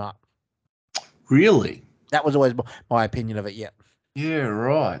snap him up. Really? That was always my opinion of it. Yeah. Yeah,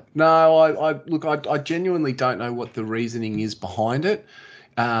 right. No, I genuinely don't know what the reasoning is behind it.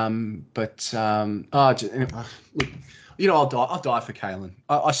 Look, I'll die for Kalen.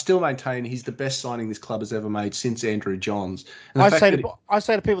 I still maintain he's the best signing this club has ever made since Andrew Johns. And I say to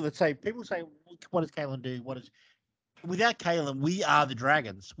people say, what does Kalen do? Without Kalen, we are the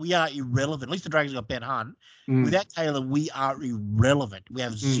Dragons. We are irrelevant. At least the Dragons got Ben Hunt. Without Kalen, we are irrelevant. We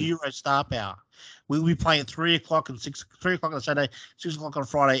have zero star power. We'll be playing at 3 o'clock and 3 o'clock on Saturday, 6 o'clock on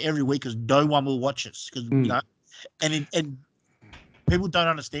Friday every week because no one will watch us. Because and people don't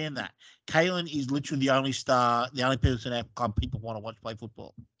understand that. Kalen is literally the only star, the only person in our club people want to watch play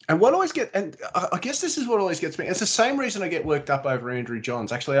football. And what always I guess this is what always gets me. It's the same reason I get worked up over Andrew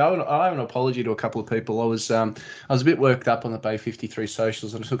Johns. Actually, I have an apology to a couple of people. I was a bit worked up on the Bay 53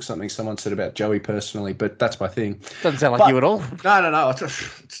 socials and I took something someone said about Joey personally, but that's my thing. Doesn't sound like you at all. No.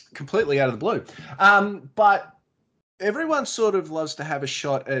 It's completely out of the blue. But everyone sort of loves to have a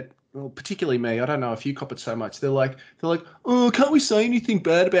shot at, well, particularly me. I don't know if you cop it so much. They're like, oh, can't we say anything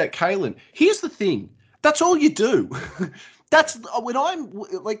bad about Kalen? Here's the thing. That's all you do. That's when I'm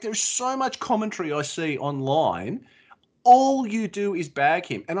like, there's so much commentary I see online. All you do is bag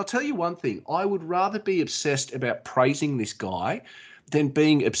him. And I'll tell you one thing. I would rather be obsessed about praising this guy than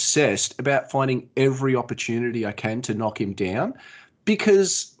being obsessed about finding every opportunity I can to knock him down.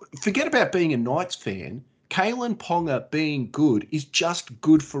 Because forget about being a Knights fan. Kalen Ponga being good is just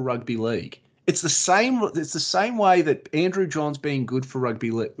good for rugby league. It's the same way that Andrew Johns being good for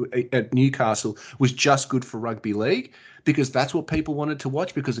rugby at Newcastle was just good for rugby league, because that's what people wanted to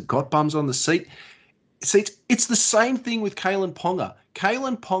watch because it got bums on the seats. It's the same thing with Kalen Ponga.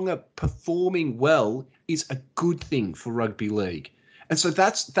 Kalen Ponga performing well is a good thing for rugby league. And so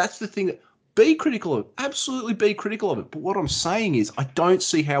that's the thing that be critical of. Absolutely be critical of it. But what I'm saying is I don't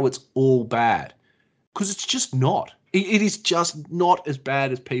see how it's all bad, because it's just not. It is just not as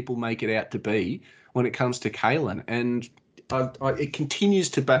bad as people make it out to be when it comes to Kalen. And it continues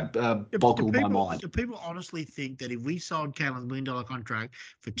to boggle my mind. Do people honestly think that if we sold Kalen's $1 million contract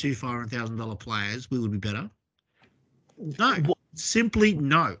for two $500,000 players, we would be better? No, simply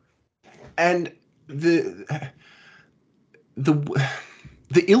no. And the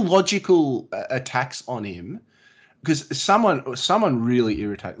illogical attacks on him, because someone really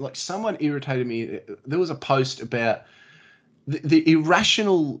irritated me. There was a post about the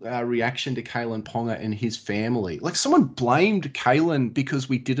irrational reaction to Kalen Ponga and his family. Like, someone blamed Kalen because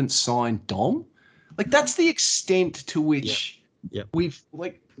we didn't sign Dom. Like, that's the extent to which we're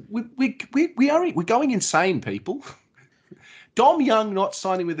going insane, people. Dom Young not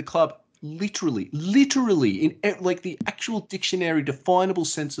signing with the club, literally in like the actual dictionary definable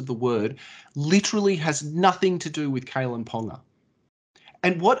sense of the word, literally has nothing to do with Kalen Ponga.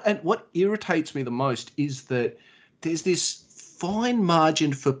 And what irritates me the most is that there's this fine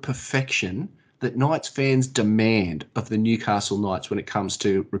margin for perfection that Knights fans demand of the Newcastle Knights when it comes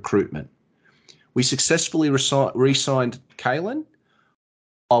to recruitment. We successfully re-signed Kalen.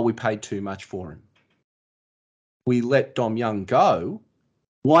 Oh, we paid too much for him. We let Dom Young go.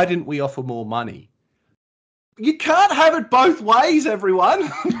 Why didn't we offer more money? You can't have it both ways,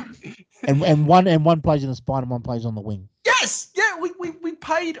 everyone. and one plays in the spine and one plays on the wing. Yes, yeah,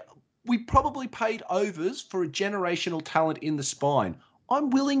 we probably paid overs for a generational talent in the spine. I'm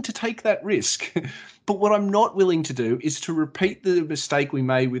willing to take that risk. But what I'm not willing to do is to repeat the mistake we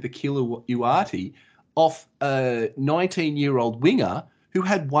made with Akila Uati off a 19-year-old winger who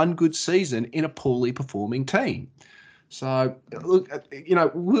had one good season in a poorly performing team. So, look,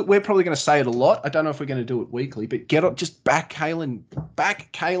 we're probably going to say it a lot. I don't know if we're going to do it weekly, but just back Kalen,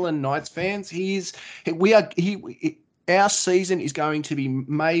 Knights fans. Our season is going to be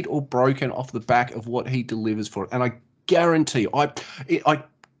made or broken off the back of what he delivers for it. And I guarantee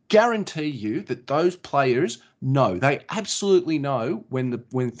you that those players know. They absolutely know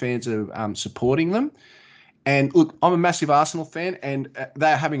when fans are supporting them. And look, I'm a massive Arsenal fan, and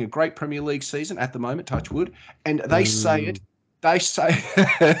they're having a great Premier League season at the moment, touch wood. And they say it. They say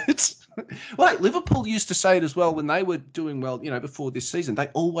it. Well, Liverpool used to say it as well when they were doing well, before this season. They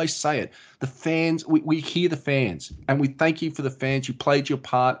always say it. The fans, we hear the fans, and we thank you for the fans. You played your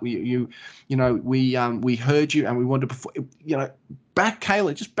part. We heard you, and we wanted to, back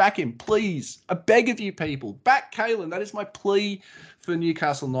Kalen. Just back him, please. I beg of you, people. Back Kalen. That is my plea for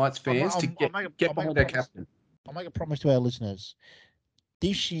Newcastle Knights fans to get behind our captain. I'll make a promise to our listeners.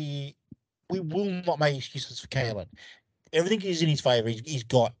 This year, we will not make excuses for Kalen. Everything is in his favour. He's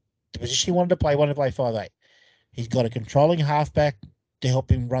got the position he wanted to play 5'8". He's got a controlling halfback to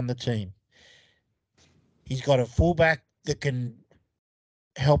help him run the team. He's got a fullback that can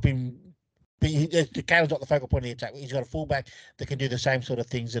help him. Kalen's not the focal point of the attack. He's got a fullback that can do the same sort of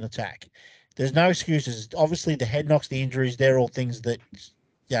things in attack. There's no excuses. Obviously, the head knocks, the injuries, they're all things that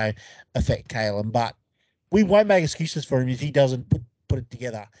affect Kalen. But we won't make excuses for him if he doesn't put it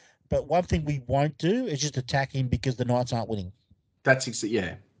together. But one thing we won't do is just attack him because the Knights aren't winning. Yeah,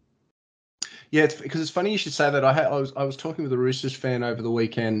 because it's funny you should say that. I was talking with a Roosters fan over the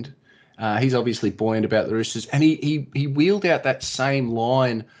weekend. He's obviously buoyant about the Roosters, and he wheeled out that same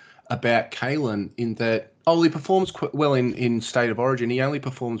line about Kalen in that, he performs well in State of Origin. He only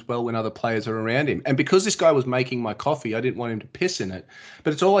performs well when other players are around him. And because this guy was making my coffee, I didn't want him to piss in it.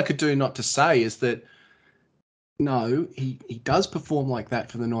 But it's all I could do not to say is that, no, he does perform like that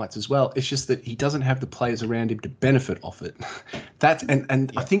for the Knights as well. It's just that he doesn't have the players around him to benefit off it. I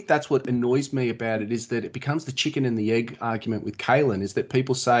think that's what annoys me about it, is that it becomes the chicken and the egg argument with Kalen, is that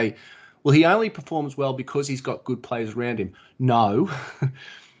people say, well, he only performs well because he's got good players around him. No,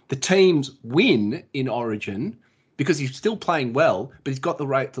 the teams win in Origin because he's still playing well, but he's got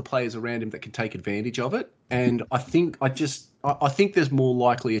the players around him that can take advantage of it. And I think there's more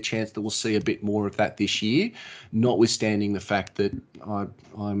likely a chance that we'll see a bit more of that this year, notwithstanding the fact that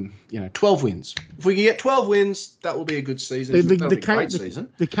I'm 12 wins. If we can get 12 wins, that will be a good season. That'll be a great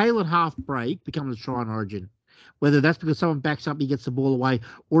season. The Kalen half break becomes a try in Origin. Whether that's because someone backs up, he gets the ball away,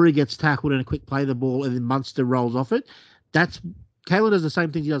 or he gets tackled and a quick play the ball and then Munster rolls off it. Kalen does the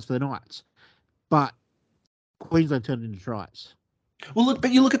same thing he does for the Knights. But Queensland turned it into tries. Well,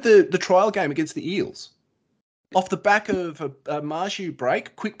 you look at the trial game against the Eels. Off the back of a Marshu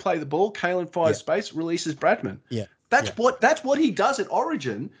break, quick play the ball, Kalen fires space, releases Bradman. Yeah. That's what he does at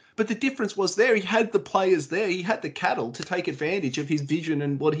Origin. But the difference was there, he had the players there, he had the cattle to take advantage of his vision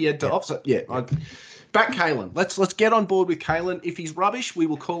and what he had to offer. Back Kalen. Let's get on board with Kalen. If he's rubbish, we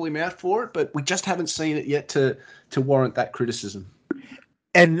will call him out for it, but we just haven't seen it yet to warrant that criticism.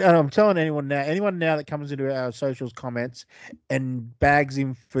 And I'm telling anyone now that comes into our socials comments and bags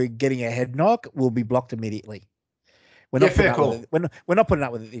him for getting a head knock will be blocked immediately. We're not putting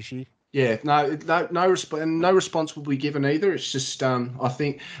up with it this year. Yeah, no response will be given either. It's just I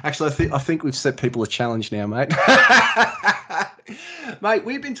think we've set people a challenge now, mate. Mate,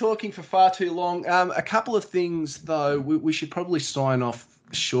 we've been talking for far too long. A couple of things though, we should probably sign off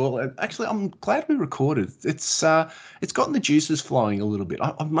shortly. Actually, I'm glad we recorded. It's gotten the juices flowing a little bit.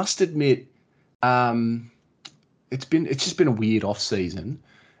 I must admit, it's just been a weird off season,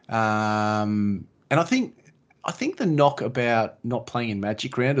 and I think the knock about not playing in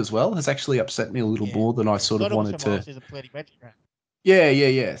Magic Round as well has actually upset me a little more than I sort of wanted to.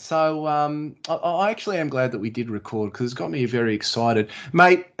 Yeah. So I actually am glad that we did record because it's got me very excited.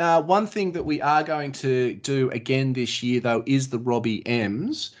 Mate, one thing that we are going to do again this year, though, is the Robbie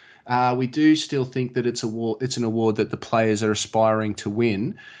M's. We do still think that it's an award that the players are aspiring to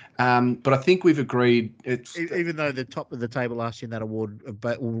win. But I think we've agreed it's... Even though the top of the table last year in that award,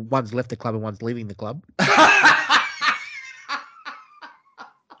 but one's left the club and one's leaving the club.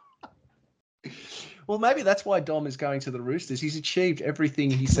 Well, maybe that's why Dom is going to the Roosters. He's achieved everything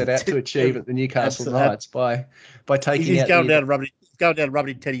he set out to achieve at the Newcastle Knights by taking he's out... Going down and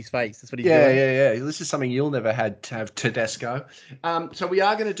rubbing Teddy's face. That's what he's doing. Yeah. This is something you'll never had to have Tedesco. So we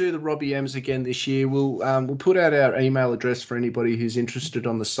are going to do the Robbie M's again this year. We'll put out our email address for anybody who's interested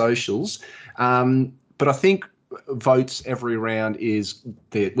on the socials. But I think votes every round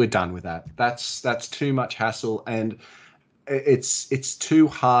we're done with that. That's too much hassle, and it's too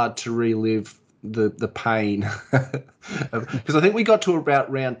hard to relive the pain because I think we got to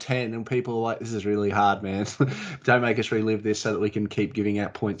about round 10 and people were like, this is really hard, man. Don't make us relive this so that we can keep giving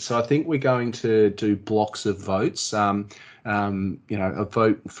out points. So I think we're going to do blocks of votes, a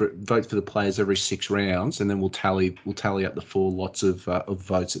votes for the players every 6 rounds, and then we'll tally up the 4 lots of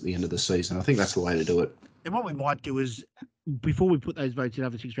votes at the end of the season. I think that's the way to do it. And what we might do is before we put those votes in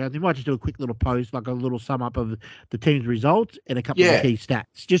over 6 rounds, we might just do a quick little post, like a little sum up of the team's results and a couple of key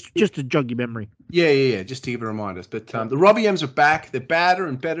stats, just to jog your memory. Yeah. Just to give a reminder. But the Robbie M's are back. They're badder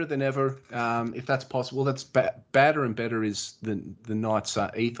and better than ever, if that's possible. That's badder and better is the Knights'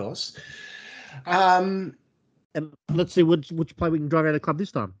 ethos. And let's see which play we can drive out of the club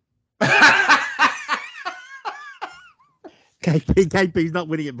this time. KP's not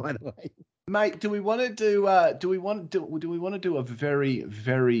winning it, by the way. Mate, do we want to do a very,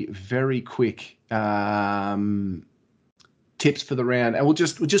 very, very quick tips for the round, and we'll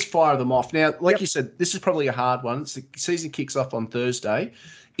just fire them off now. Like you said, this is probably a hard one. The season kicks off on Thursday.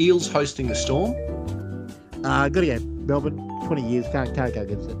 Eels hosting the Storm. Good game, Melbourne. 20 years can't go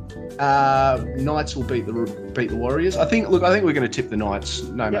against it. Knights will beat the Warriors. I think we're going to tip the Knights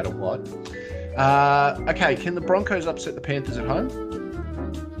no matter what. Okay, can the Broncos upset the Panthers at home?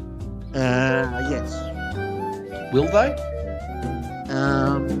 Yes. Will they?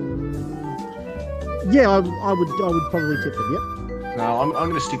 Yeah, I would probably tip them. Yep. No, I'm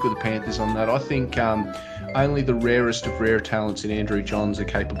going to stick with the Panthers on that. I think only the rarest of rare talents in Andrew Johns are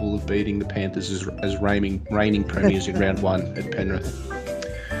capable of beating the Panthers as reigning premiers in round 1 at Penrith.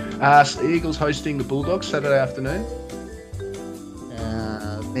 Eagles hosting the Bulldogs Saturday afternoon.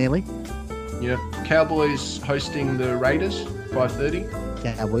 Manly. Yeah. Cowboys hosting the Raiders 5:30.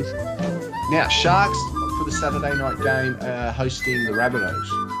 Cowboys. Now Sharks for the Saturday night game hosting the Rabbitohs.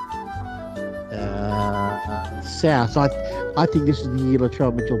 South. I think this is the year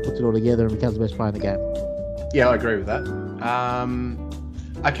Latrell Mitchell puts it all together and becomes the best player in the game. Yeah, I agree with that.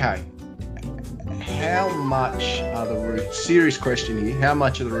 Okay. How much are the Roosters... Serious question here. How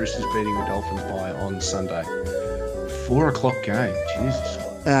much are the Roosters beating the Dolphins by on Sunday? 4:00 game. Jesus.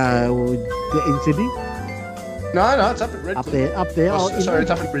 In Sydney? No, it's up at Redcliffe. Up there. It's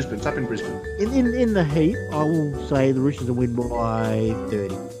up in Brisbane. It's up in Brisbane. In the heat, I will say the Roosters will win by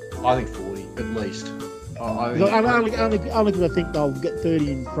 30. I think 40 at least. Only because I think they'll get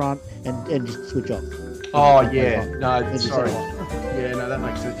 30 in front and just switch off. Oh yeah, no, sorry. Yeah, no, that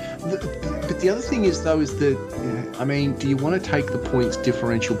makes sense. But the other thing is though is that do you want to take the points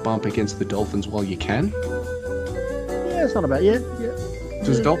differential bump against the Dolphins while you can? Yeah, it's not about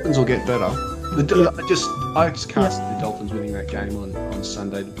Because the Dolphins will get better. I just can't see the Dolphins winning that game on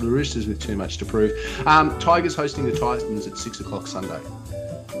Sunday. The Roosters with too much to prove. Tigers hosting the Titans at 6:00 Sunday.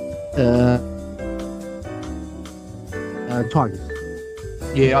 Tigers.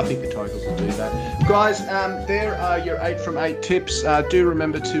 Yeah, I think the Tigers will do that. Guys, there are your 8 from 8 tips. Do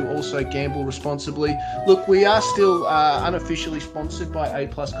remember to also gamble responsibly. Look, we are still unofficially sponsored by A+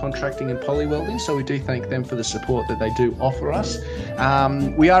 Contracting and Polywelding, so we do thank them for the support that they do offer us.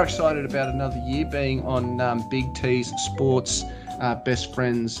 We are excited about another year being on Big T's Sports Best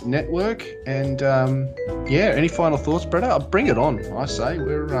Friends Network. And any final thoughts, Bretta? Bring it on, I say.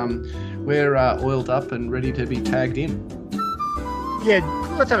 We're oiled up and ready to be tagged in. Yeah,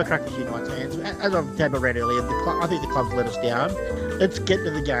 let's have a crack at you Knights fans. As I've read earlier, I think the club's let us down. Let's get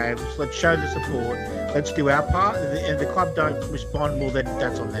to the games. Let's show the support. Let's do our part. And if the club don't respond, well, then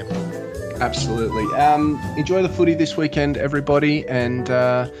that's on them. Absolutely. Enjoy the footy this weekend, everybody. And,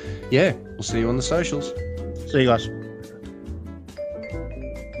 we'll see you on the socials. See you guys.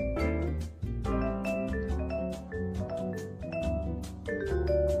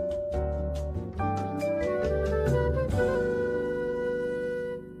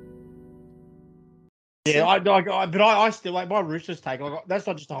 Yeah, I still like my Roosters take. That's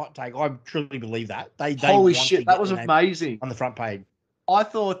not just a hot take. I truly believe that. Holy shit, that was amazing on the front page. I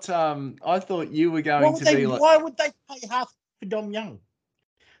thought you were going to be like. Why would they pay half for Dom Young?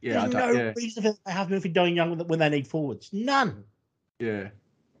 Yeah, there's no reason for half for Dom Young when they need forwards. None. Yeah.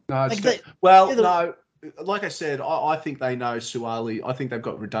 No. No. Like I said, I think they know Suaalii. I think they've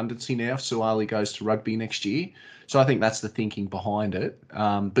got redundancy now if Suaalii goes to rugby next year. So I think that's the thinking behind it.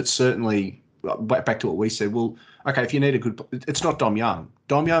 But certainly. Back to what we said. Well, okay, if you need a good, it's not Dom Young.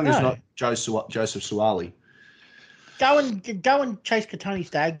 Dom Young is not Joseph Suaalii. Go and chase Katoni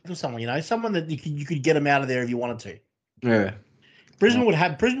Staggs or someone. Someone that you could get him out of there if you wanted to. Yeah. Brisbane would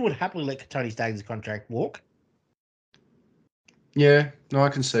happily let Katoni Staggs' contract walk. Yeah, no, I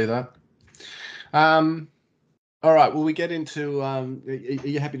can see that. All right, will we get into? Are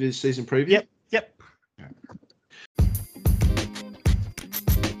you happy to do the season preview? Yep.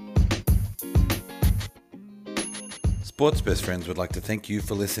 Sports Best Friends would like to thank you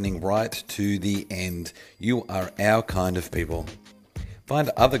for listening right to the end. You are our kind of people. Find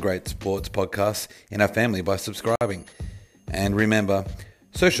other great sports podcasts in our family by subscribing. And remember,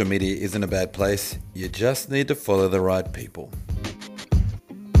 social media isn't a bad place. You just need to follow the right people.